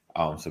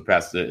 So,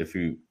 Pastor, if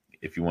you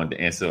wanted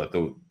to answer,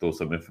 or throw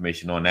some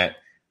information on that.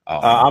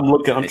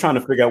 I'm trying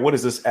to figure out what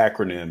is this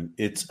acronym.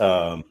 It's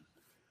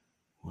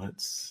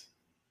what's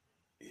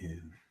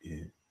in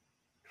it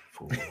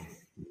for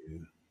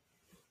you?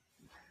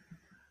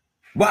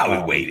 While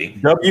we're waiting,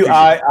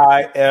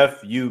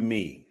 WIIFU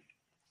me.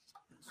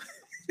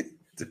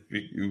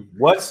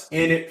 What's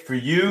in it for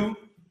you?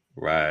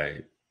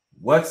 Right.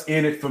 What's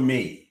in it for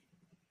me?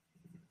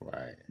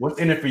 Right. What's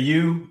in it for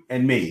you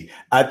and me?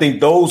 I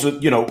think those are,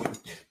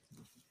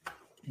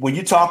 when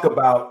you talk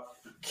about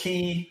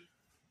key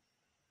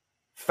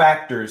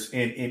factors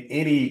in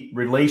any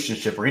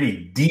relationship or any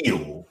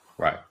deal,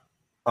 right?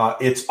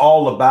 It's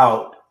all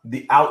about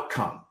the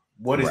outcome.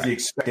 What is the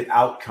expected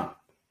outcome?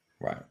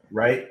 Right.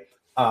 Right.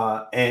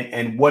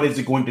 And what is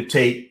it going to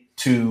take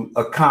to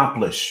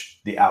accomplish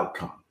the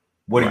outcome?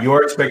 What are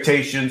your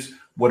expectations?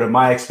 What are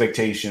my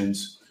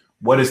expectations?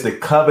 What is the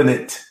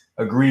covenant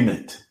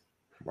agreement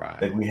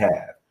that we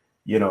have?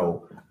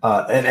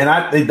 And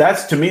I think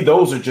that's, to me,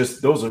 those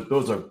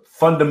are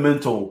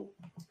fundamental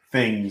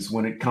things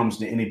when it comes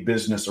to any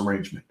business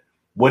arrangement.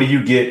 What do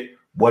you get?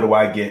 What do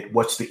I get?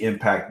 What's the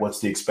impact? What's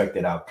the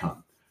expected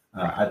outcome?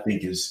 I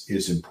think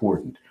is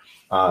important.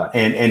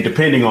 And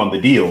depending on the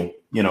deal,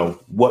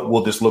 what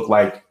will this look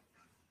like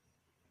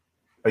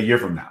a year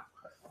from now?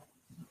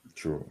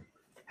 True.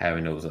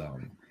 Having those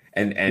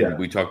and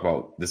we talk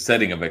about the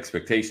setting of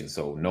expectations.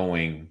 So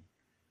knowing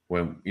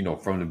when,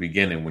 from the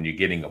beginning, when you're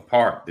getting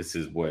apart, this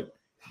is what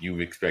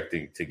you're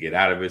expecting to get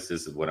out of it.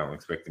 This is what I'm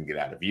expecting to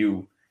get out of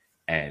you.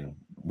 And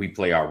we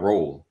play our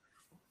role.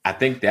 I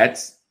think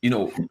that's,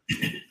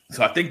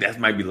 so I think that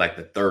might be like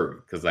the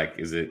third, because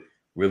is it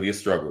really a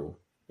struggle?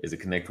 Is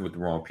it connected with the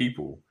wrong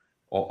people,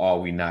 or are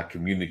we not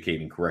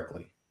communicating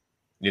correctly?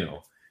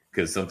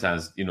 Because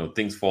sometimes,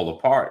 things fall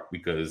apart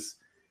because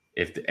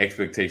if the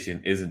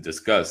expectation isn't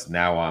discussed,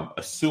 now I'm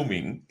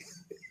assuming,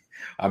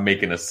 I'm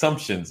making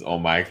assumptions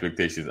on my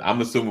expectations. I'm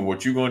assuming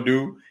what you're going to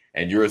do,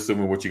 and you're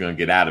assuming what you're going to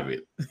get out of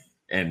it.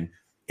 And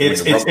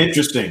it's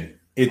interesting.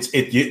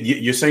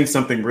 You're saying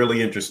something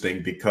really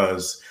interesting,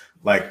 because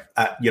I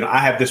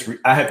have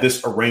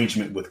this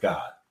arrangement with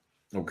God.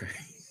 Okay.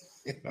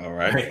 All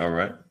right. All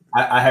right.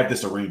 I have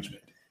this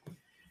arrangement.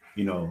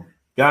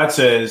 God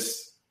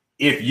says,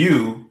 if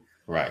you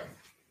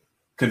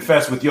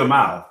confess with your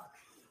mouth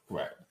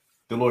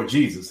the Lord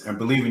Jesus and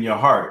believe in your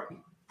heart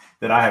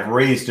that I have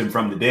raised him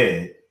from the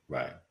dead,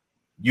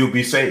 you'll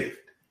be saved.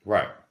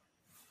 Right.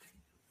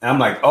 And I'm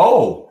like,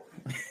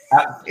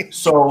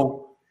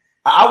 so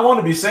I want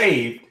to be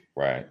saved.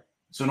 Right.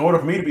 So in order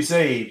for me to be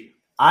saved,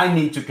 I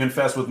need to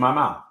confess with my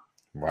mouth.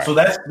 Right. So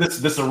that's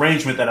this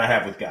arrangement that I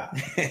have with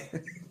God.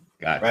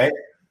 Gotcha. Right.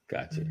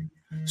 Gotcha.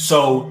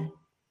 So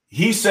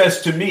he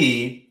says to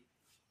me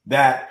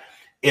that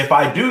if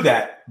I do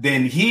that,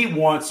 then he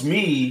wants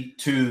me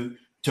to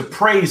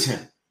praise him,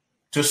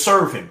 to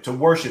serve him, to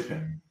worship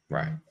him.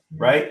 Right.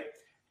 Right.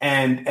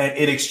 And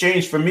in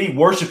exchange for me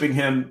worshiping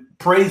him,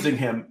 praising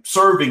him,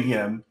 serving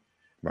him,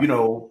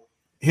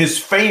 his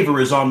favor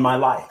is on my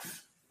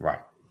life.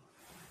 Right.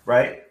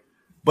 Right.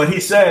 But he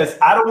says,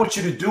 I don't want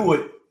you to do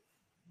it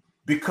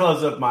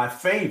because of my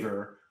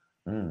favor.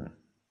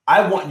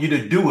 I want you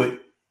to do it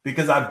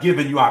because I've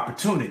given you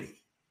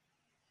opportunity.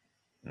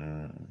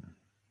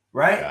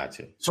 Right.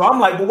 Gotcha. So I'm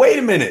like, well, wait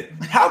a minute.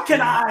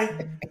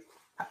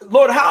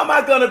 Lord, how am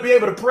I going to be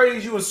able to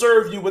praise you and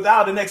serve you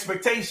without an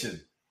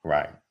expectation?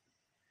 Right.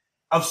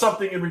 Of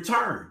something in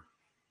return?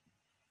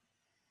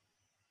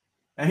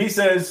 And he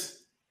says,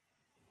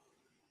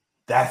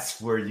 that's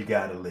where you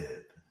got to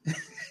live.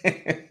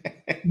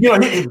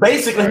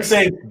 He's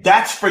saying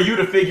that's for you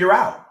to figure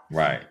out.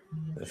 Right.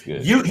 That's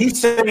good.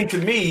 He's saying to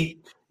me,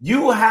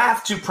 you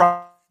have to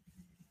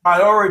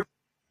prioritize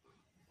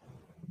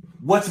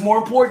what's more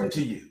important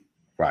to you.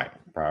 Right.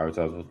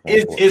 Prioritize what's more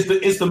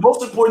important. Is the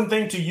most important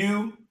thing to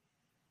you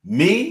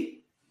me?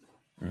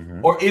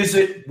 Or is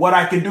it what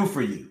I can do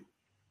for you?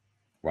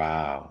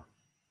 Wow.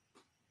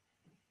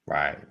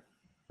 Right.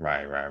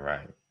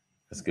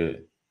 That's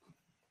good.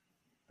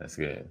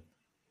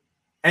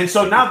 And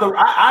so now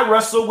I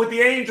wrestle with the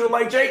angel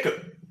like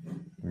Jacob.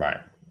 Right.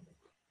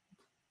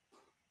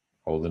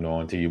 Holding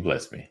on till you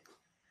bless me.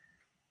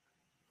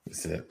 He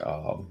said,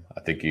 I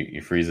think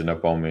you're freezing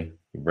up on me.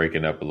 You're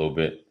breaking up a little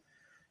bit.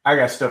 I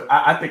got stuff.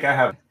 I think I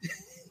have.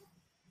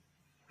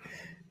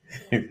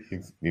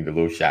 You need a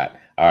little shot.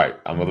 All right.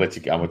 I'm going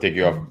to take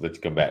you off. Let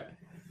you come back.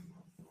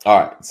 All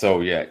right.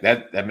 So yeah,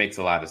 that makes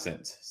a lot of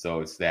sense.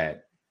 So it's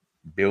that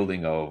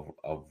building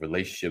of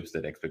relationships,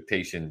 that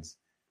expectations,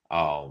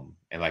 and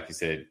like you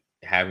said,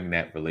 having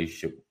that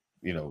relationship,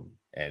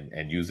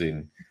 and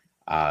using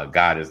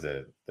God as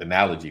the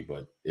analogy,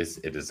 but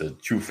it is a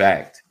true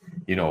fact.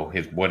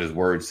 What his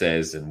word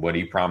says and what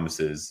he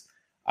promises,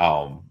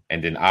 and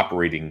then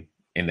operating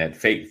in that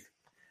faith.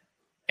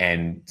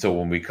 And so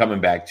when we're coming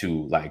back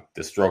to like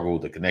the struggle,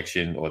 the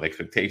connection, or the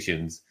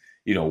expectations,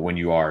 when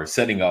you are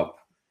setting up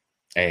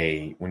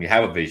when you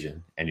have a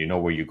vision and you know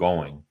where you're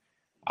going,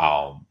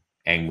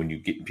 and when you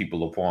get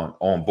people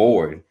on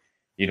board,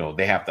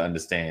 they have to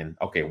understand,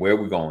 okay, where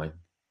are we going,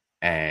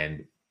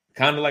 and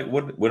kind of like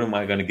what am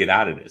I going to get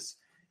out of this?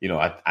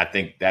 I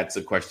think that's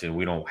a question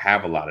we don't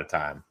have a lot of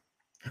time.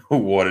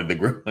 Water the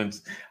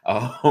grounds,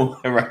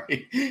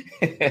 right?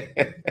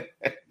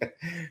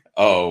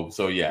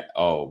 So yeah,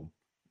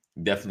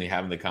 definitely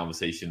having the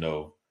conversation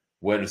of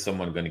what is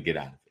someone going to get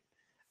out of it.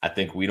 I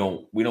think we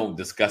don't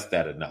discuss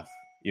that enough.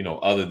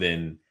 Other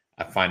than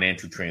a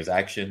financial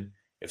transaction,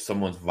 if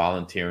someone's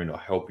volunteering or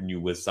helping you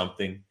with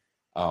something,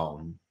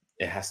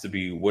 it has to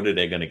be, what are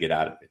they going to get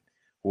out of it?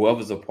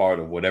 Whoever's a part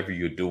of whatever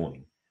you're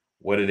doing,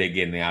 what are they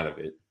getting out of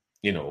it?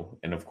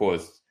 And of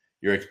course,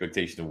 your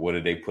expectation of what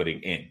are they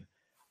putting in.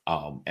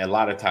 And a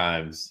lot of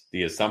times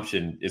the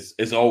assumption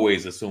is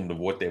always assumed of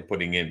what they're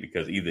putting in,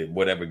 because either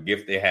whatever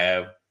gift they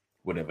have,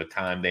 whatever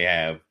time they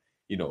have,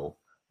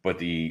 but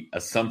the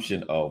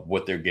assumption of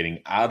what they're getting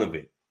out of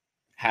it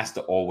has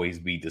to always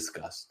be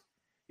discussed,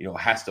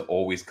 has to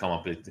always come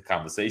up in the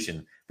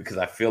conversation, because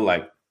I feel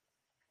like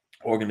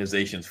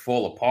organizations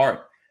fall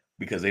apart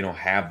because they don't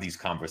have these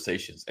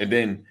conversations. And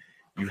then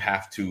you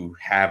have to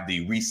have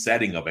the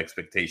resetting of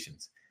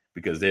expectations,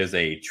 because there's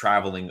a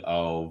traveling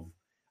of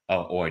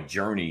or a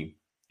journey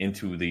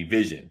into the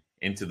vision,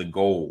 into the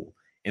goal,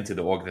 into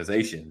the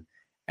organization.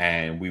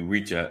 And we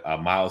reach a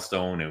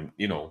milestone, and,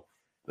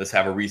 let's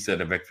have a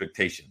reset of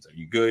expectations. Are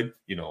you good?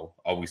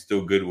 Are we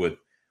still good with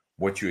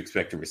what you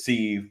expect to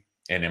receive?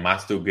 And am I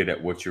still good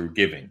at what you're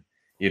giving?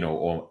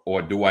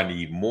 Or do I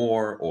need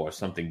more or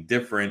something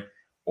different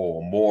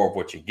or more of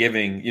what you're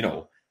giving?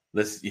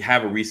 Let's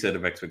have a reset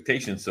of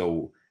expectations,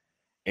 so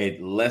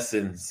it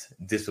lessens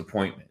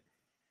disappointment.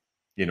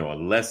 It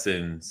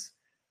lessens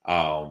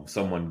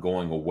someone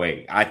going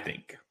away, I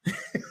think.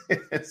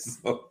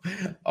 So,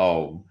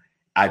 so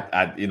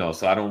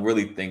I don't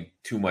really think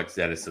too much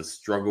that it's a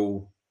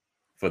struggle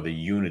for the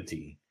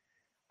unity.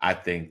 I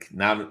think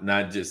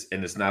not just,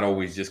 and it's not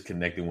always just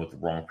connecting with the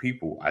wrong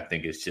people. I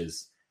think it's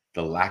just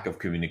the lack of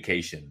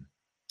communication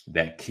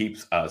that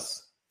keeps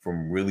us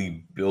from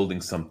really building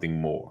something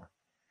more.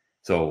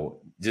 So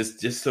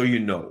just so you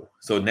know,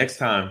 so next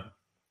time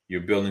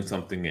you're building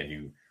something and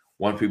you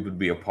want people to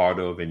be a part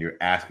of, and you're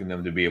asking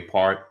them to be a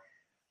part,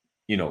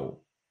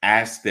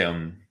 ask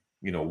them,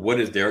 what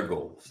is their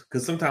goals?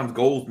 Because sometimes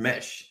goals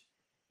mesh.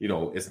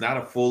 It's not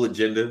a full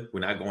agenda.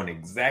 We're not going the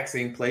exact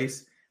same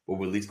place, but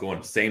we're at least going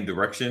the same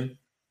direction.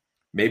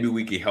 Maybe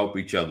we can help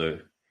each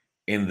other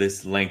in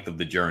this length of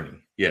the journey.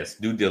 Yes,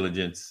 due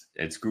diligence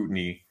and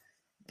scrutinize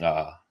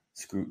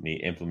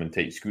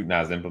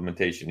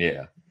implementation.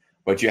 Yeah.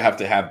 But you have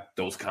to have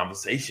those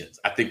conversations.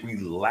 I think we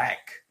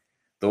lack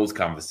those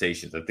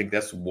conversations. I think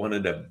that's one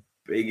of the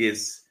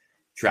biggest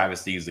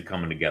travesties of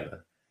coming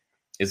together.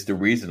 It's the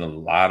reason a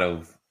lot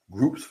of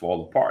groups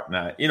fall apart.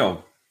 Now,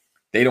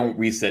 they don't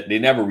reset. They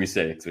never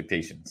reset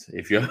expectations.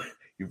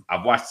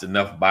 I've watched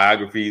enough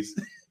biographies.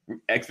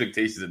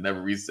 Expectations are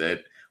never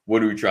reset.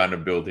 What are we trying to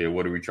build here?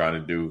 What are we trying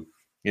to do?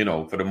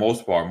 For the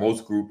most part,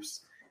 most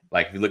groups,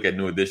 like if you look at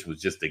New Edition,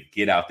 was just to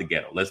get out the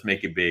ghetto. Let's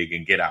make it big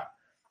and get out.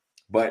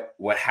 But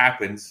what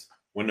happens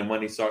when the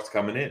money starts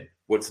coming in?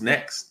 What's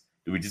next?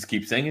 Do we just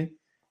keep singing?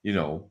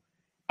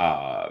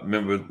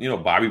 Remember,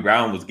 Bobby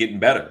Brown was getting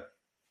better.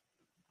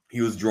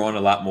 He was drawing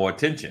a lot more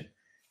attention.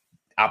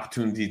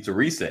 Opportunity to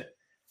reset.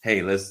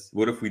 Hey,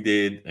 what if we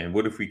did? And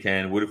what if we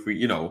can? What if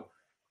we,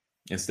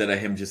 instead of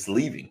him just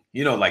leaving,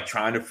 like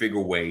trying to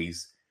figure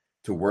ways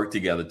to work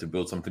together to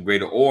build something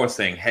greater, or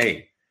saying,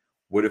 hey,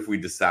 what if we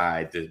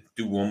decide to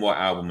do one more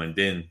album, and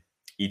then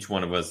each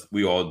one of us,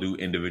 we all do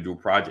individual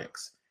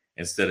projects,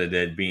 instead of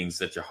that being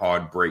such a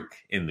hard break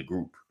in the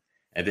group.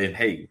 And then,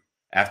 hey,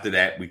 after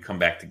that, we come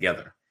back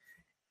together.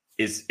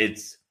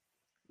 It's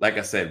like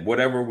I said,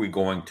 whatever we're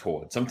going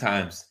toward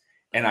sometimes,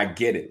 and I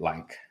get it,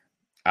 like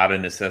out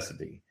of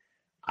necessity,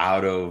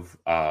 out of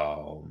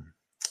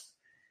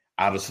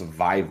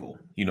survival,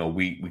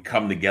 we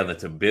come together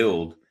to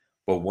build.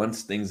 But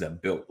once things are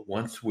built,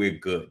 once we're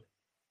good,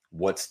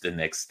 what's the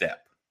next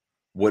step?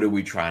 What are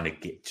we trying to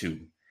get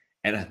to?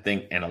 And I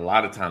think, and a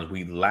lot of times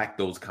we lack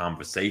those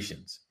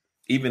conversations,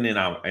 even in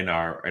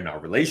our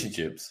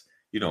relationships.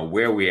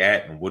 Where are we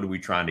at and what are we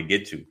trying to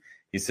get to?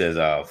 He says,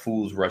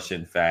 fools rush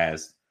in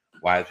fast.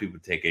 Wise people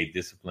take a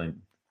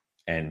discipline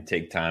and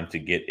take time to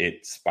get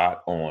it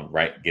spot on,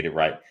 right? Get it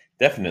right.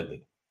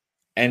 Definitely.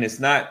 And it's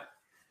not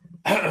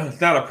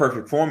a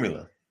perfect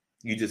formula.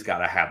 You just got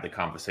to have the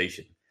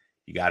conversation.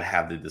 You got to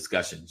have the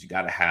discussions. You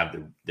got to have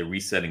the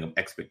resetting of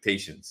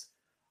expectations.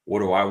 What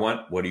do I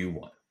want? What do you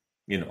want?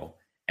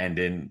 And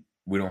then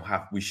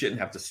we shouldn't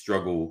have to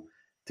struggle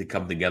to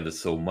come together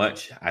so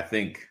much. I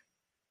think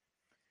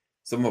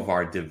some of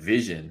our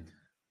division,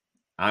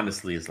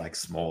 honestly, is like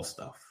small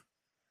stuff.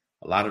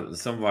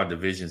 Some of our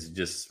divisions are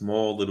just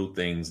small little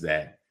things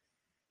that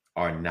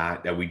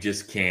we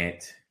just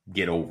can't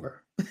get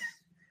over.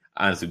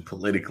 Honestly,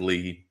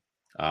 politically,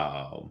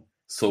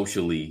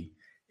 socially,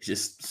 it's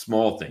just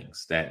small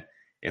things that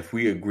if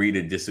we agree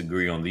to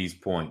disagree on these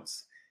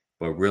points,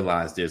 but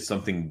realize there's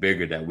something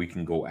bigger that we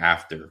can go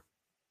after,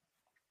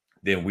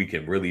 then we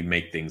can really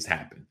make things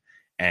happen.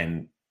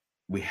 And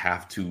we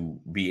have to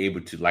be able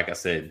to, like I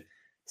said,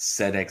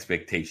 set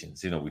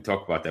expectations. We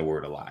talk about that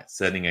word a lot,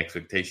 setting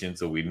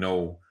expectations, so we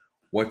know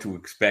what to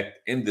expect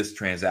in this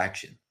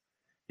transaction.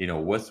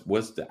 What's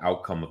the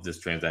outcome of this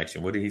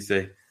transaction? What did he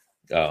say?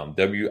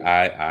 WIIFUFM.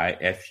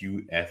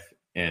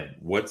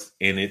 What's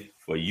in it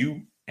for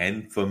you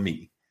and for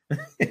me?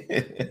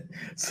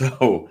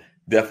 So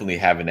definitely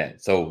having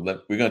that. So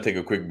we're going to take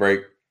a quick break.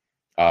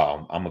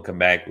 I'm going to come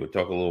back. We'll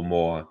talk a little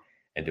more,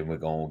 and then we're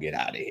going to get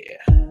out of here.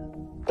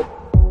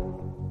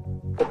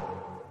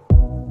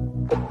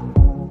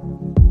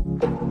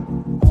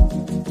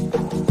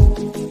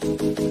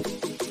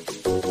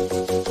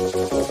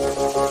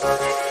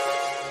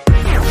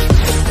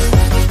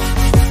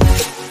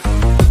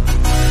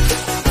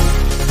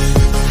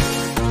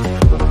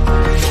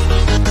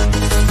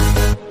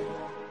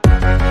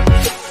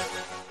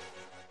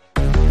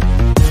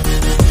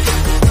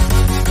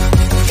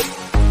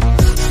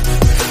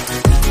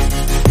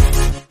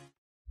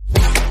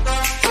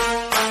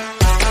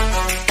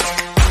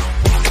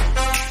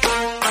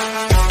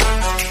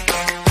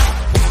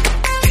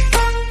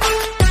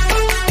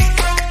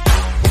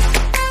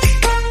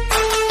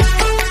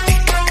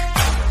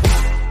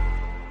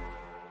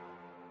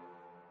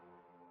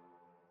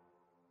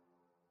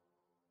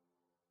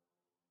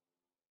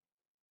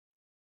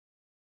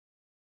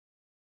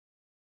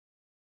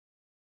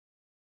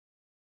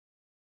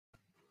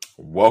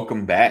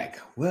 Welcome back.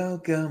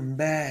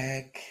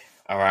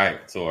 All right.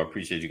 So I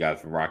appreciate you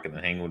guys for rocking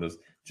and hanging with us.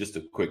 Just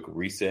a quick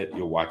reset.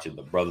 You're watching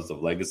the Brothers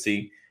of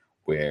Legacy,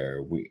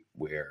 where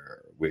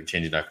we're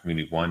changing our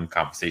community one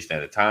conversation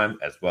at a time,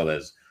 as well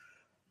as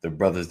the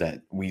brothers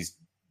that we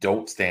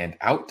don't stand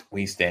out.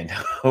 We stand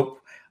up.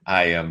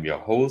 I am your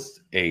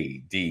host,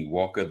 A.D.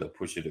 Walker, the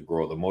pusher, the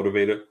grower, the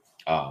motivator.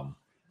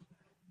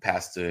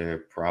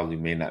 Pastor probably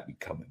may not be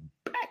coming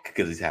back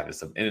because he's having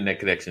some internet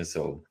connection.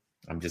 So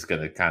I'm just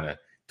going to kind of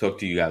talk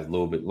to you guys a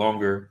little bit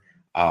longer.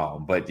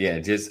 But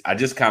yeah, I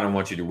just kind of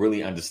want you to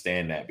really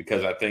understand that,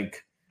 because I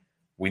think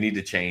we need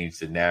to change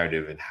the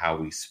narrative and how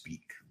we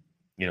speak,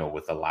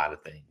 with a lot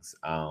of things.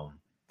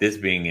 This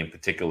being in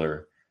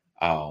particular,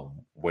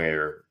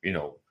 where, we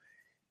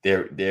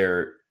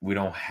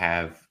don't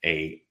have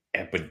a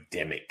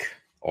epidemic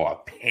or a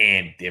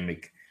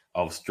pandemic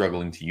of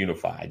struggling to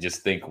unify. I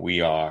just think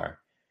we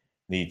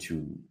need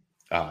to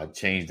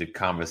change the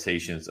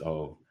conversations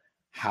of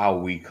how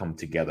we come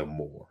together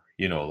more,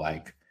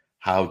 like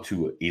how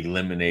to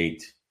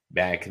eliminate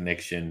bad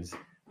connections,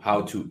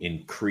 how to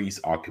increase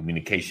our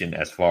communication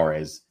as far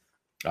as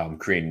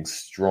creating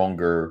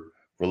stronger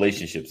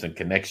relationships and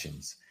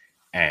connections.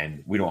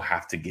 And we don't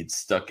have to get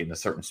stuck in a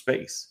certain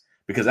space,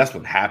 because that's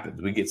what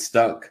happens. We get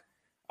stuck.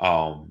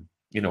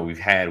 We've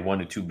had one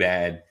or two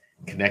bad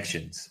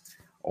connections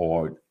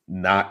or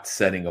not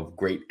setting of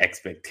great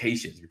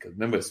expectations, because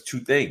remember, it's two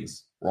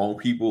things: wrong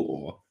people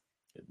or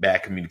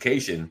bad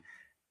communication.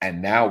 And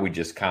now we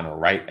just kind of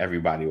write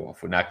everybody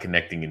off. We're not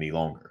connecting any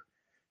longer,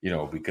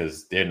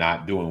 because they're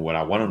not doing what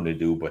I want them to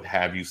do. But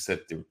have you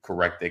set the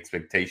correct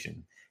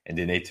expectation? And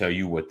then they tell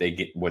you what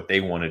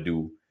they want to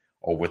do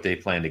or what they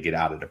plan to get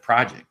out of the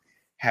project.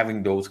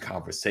 Having those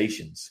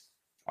conversations,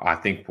 I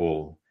think,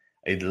 will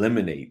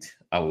eliminate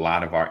a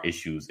lot of our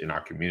issues in our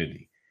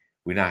community.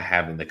 We're not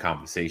having the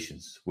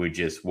conversations. We're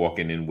just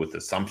walking in with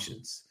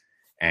assumptions,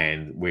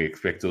 and we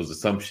expect those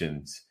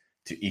assumptions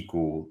to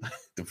equal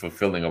the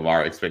fulfilling of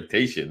our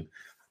expectation.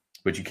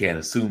 But you can't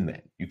assume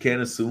that. You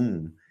can't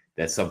assume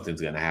that something's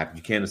going to happen.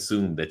 You can't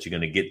assume that you're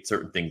going to get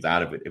certain things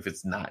out of it if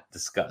it's not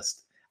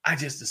discussed. I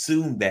just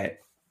assumed that.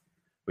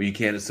 But you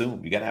can't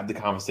assume. You got to have the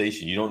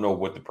conversation. You don't know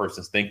what the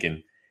person's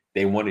thinking.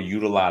 They want to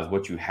utilize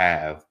what you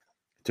have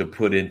to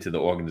put into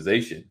the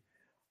organization,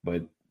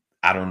 but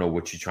I don't know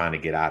what you're trying to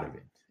get out of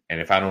it.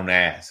 And if I don't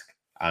ask,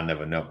 I'll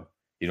never know.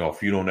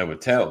 If you don't ever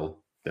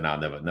tell, then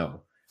I'll never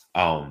know.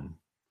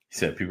 He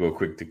said people are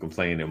quick to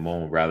complain and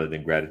moan rather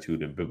than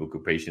gratitude and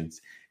biblical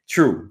patience.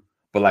 True.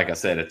 But like I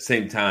said, at the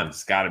same time,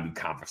 it's got to be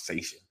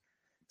conversation.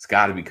 It's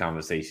got to be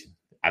conversation.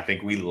 I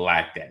think we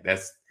lack that.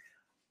 That's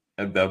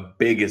the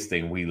biggest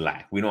thing we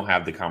lack. We don't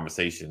have the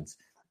conversations.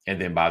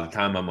 And then by the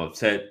time I'm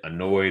upset,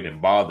 annoyed,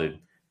 and bothered,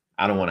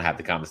 I don't want to have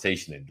the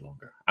conversation any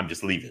longer. I'm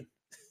just leaving,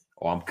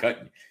 or I'm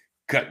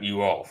cutting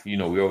you off. We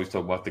always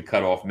talk about the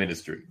cutoff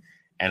ministry.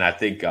 And I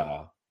think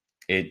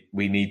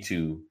we need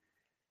to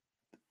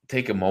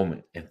take a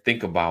moment and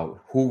think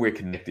about who we're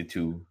connected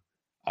to.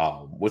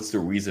 What's the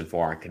reason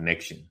for our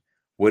connection?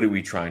 What are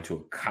we trying to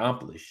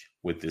accomplish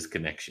with this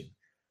connection.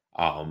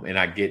 And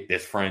I get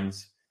there's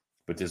friends,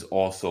 but there's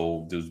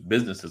also those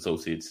business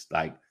associates.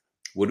 Like,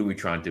 what are we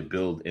trying to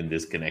build in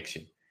this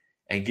connection?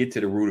 And get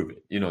to the root of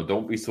it.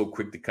 Don't be so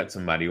quick to cut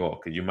somebody off,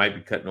 because you might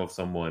be cutting off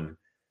someone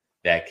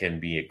that can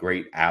be a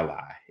great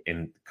ally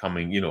in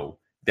coming,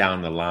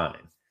 down the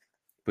line.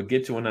 But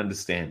get to an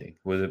understanding.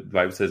 Where the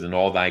Bible says, in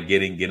all thy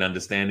getting, get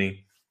understanding.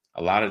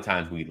 A lot of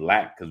times we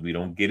lack because we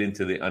don't get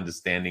into the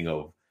understanding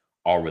of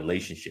our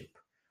relationship.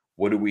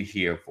 What are we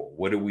here for?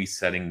 What are we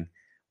setting?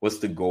 What's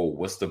the goal?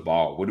 What's the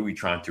bar? What are we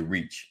trying to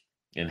reach?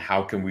 And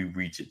how can we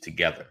reach it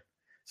together?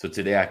 So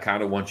today I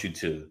kind of want you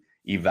to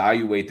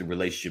evaluate the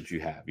relationships you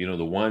have.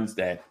 The ones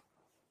that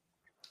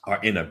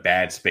are in a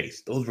bad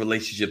space, those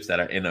relationships that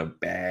are in a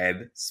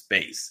bad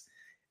space.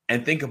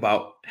 And think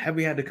about, have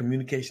we had the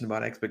communication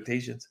about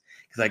expectations?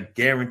 Because I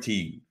guarantee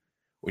you,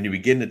 when you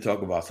begin to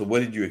talk about, so what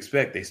did you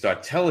expect? They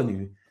start telling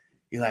you,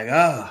 you're like,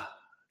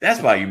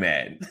 that's why you're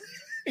mad.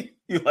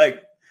 You're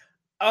like,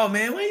 oh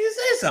man, why you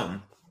say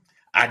something?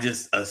 I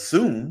just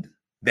assumed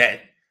that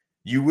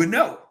you would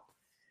know,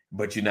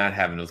 but you're not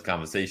having those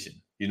conversations.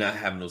 You're not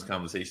having those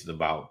conversations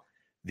about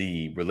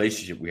the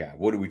relationship we have.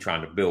 What are we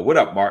trying to build? What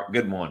up, Mark?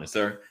 Good morning,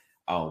 sir.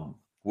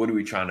 What are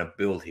we trying to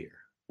build here?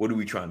 What are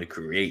we trying to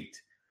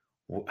create?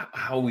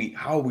 How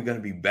are we going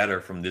to be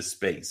better from this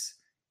space?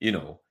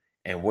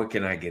 And what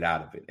can I get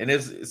out of it? And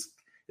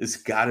it's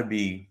got to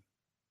be,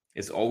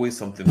 it's always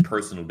something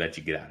personal that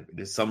you get out of it.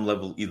 There's some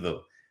level, either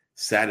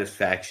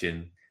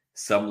satisfaction,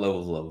 some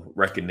level of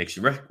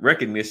recognition.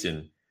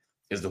 Recognition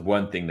is the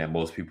one thing that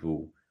most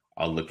people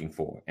are looking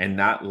for, and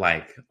not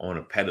like on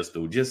a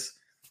pedestal, just,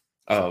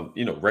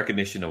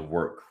 recognition of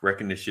work,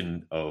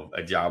 recognition of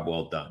a job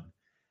well done.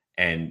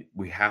 And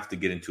we have to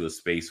get into a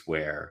space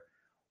where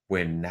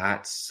we're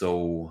not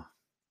so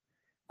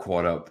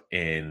caught up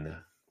in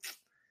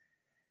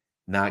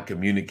not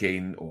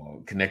communicating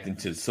or connecting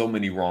to so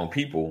many wrong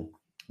people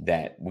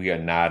that we are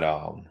not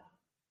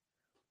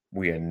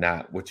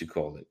what you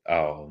call it.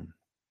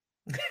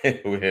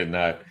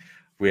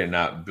 we're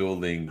not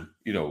building,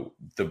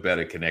 the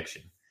better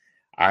connection.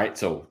 All right.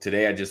 So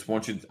today I'm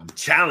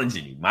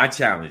challenging you, my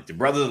challenge, the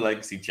Brothers of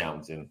Legacy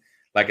Challenge. And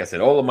like I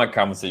said, all of my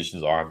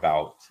conversations are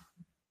about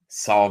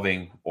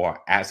solving or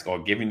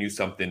giving you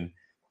something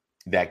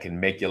that can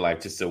make your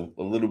life just a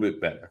little bit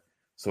better.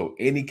 So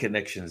any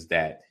connections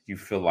that you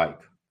feel like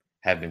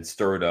have been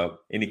stirred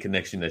up, any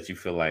connection that you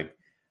feel like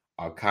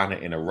are kind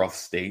of in a rough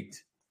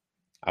state,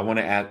 I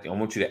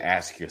want you to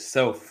ask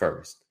yourself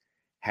first,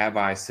 have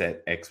I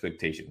set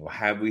expectation, or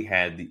have we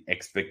had the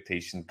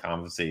expectation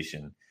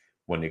conversation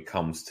when it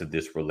comes to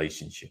this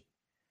relationship?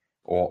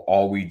 Or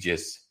are we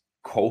just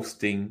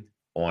coasting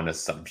on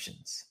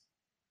assumptions?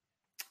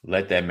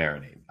 Let that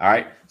marinate. All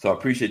right. So I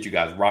appreciate you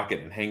guys rocking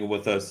and hanging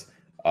with us.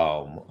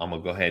 I'm going to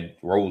go ahead and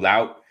roll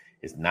out.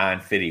 It's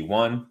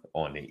 9:51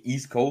 on the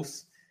East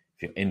Coast.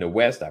 If you're in the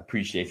West, I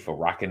appreciate you for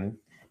rocking.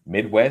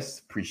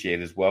 Midwest, appreciate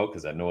it as well,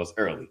 because I know it's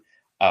early.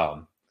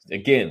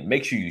 Again,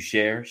 make sure you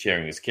share.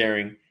 Sharing is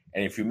caring.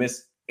 And if you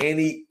miss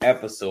any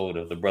episode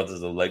of the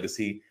Brothers of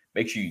Legacy,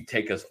 make sure you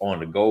take us on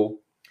the go.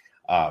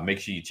 Make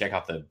sure you check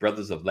out the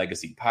Brothers of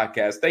Legacy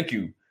podcast. Thank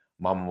you,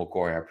 Mama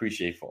McCoy. I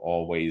appreciate for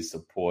always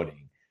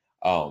supporting.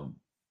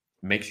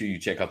 Make sure you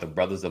check out the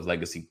Brothers of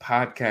Legacy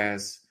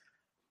podcast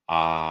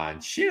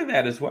and share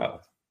that as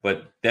well.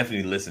 But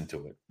definitely listen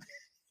to it.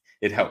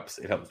 It helps.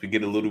 It helps. We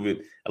get a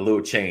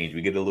little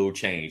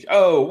change.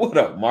 Oh, what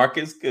up,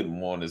 Marcus? Good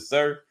morning,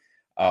 sir.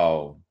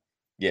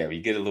 Yeah, we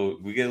get a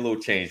little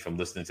change from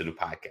listening to the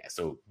podcast.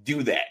 So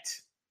do that.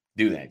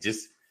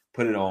 Just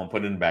put it on,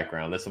 put it in the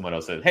background. Let someone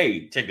else say,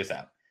 hey, check this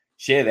out.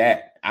 Share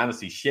that.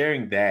 Honestly,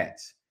 sharing that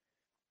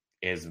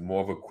is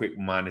more of a quick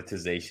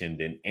monetization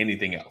than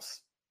anything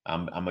else.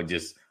 I'm gonna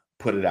just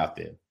put it out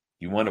there.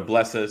 You want to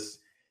bless us?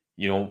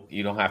 You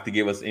don't have to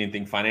give us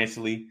anything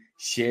financially.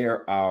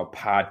 Share our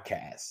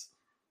podcast,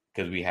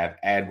 because we have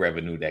ad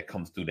revenue that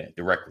comes through that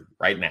directly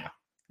right now.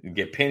 You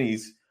get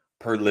pennies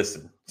per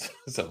listen.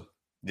 So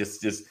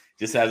just as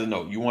a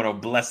note, you want to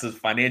bless us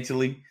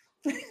financially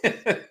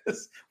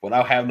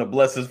without having to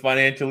bless us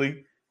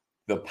financially,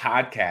 the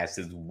podcast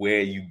is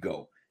where you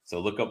go. So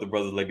look up the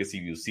Brothers Legacy.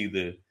 You'll see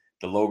the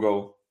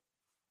logo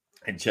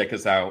and check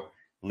us out.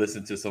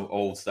 Listen to some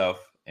old stuff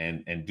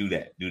and do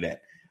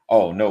that.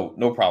 Oh,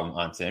 no problem,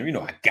 Aunt Sam.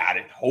 I got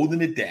it.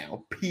 Holding it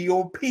down.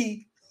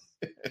 P.O.P.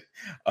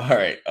 All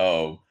right.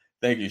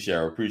 Thank you,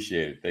 Cheryl.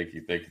 Appreciate it. Thank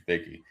you.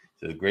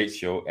 It's a great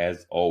show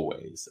as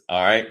always.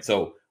 All right.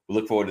 So we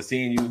look forward to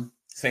seeing you.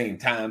 Same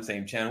time,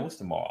 same channel. What's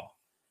tomorrow?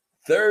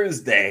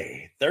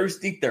 Thursday.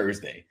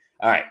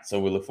 All right. So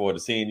we look forward to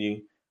seeing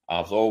you.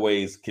 As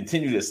always,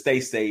 continue to stay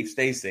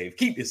safe.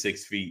 Keep your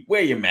 6 feet.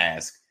 Wear your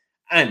mask.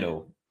 I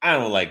know. I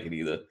don't like it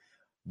either,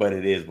 but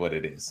it is what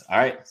it is. All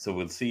right. So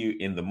we'll see you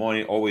in the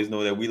morning. Always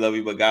know that we love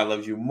you, but God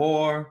loves you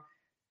more.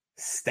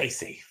 Stay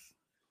safe.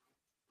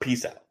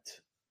 Peace out.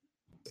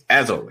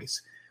 As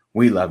always,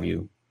 we love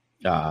you.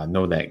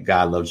 Know that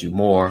God loves you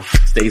more.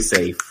 Stay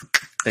safe.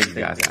 Thank you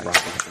guys for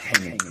rocking,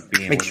 hanging,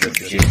 being. Make sure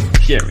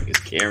sharing is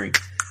caring.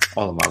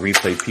 all of my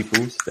replay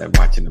peoples that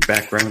watch in the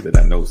background that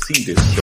I know see this show.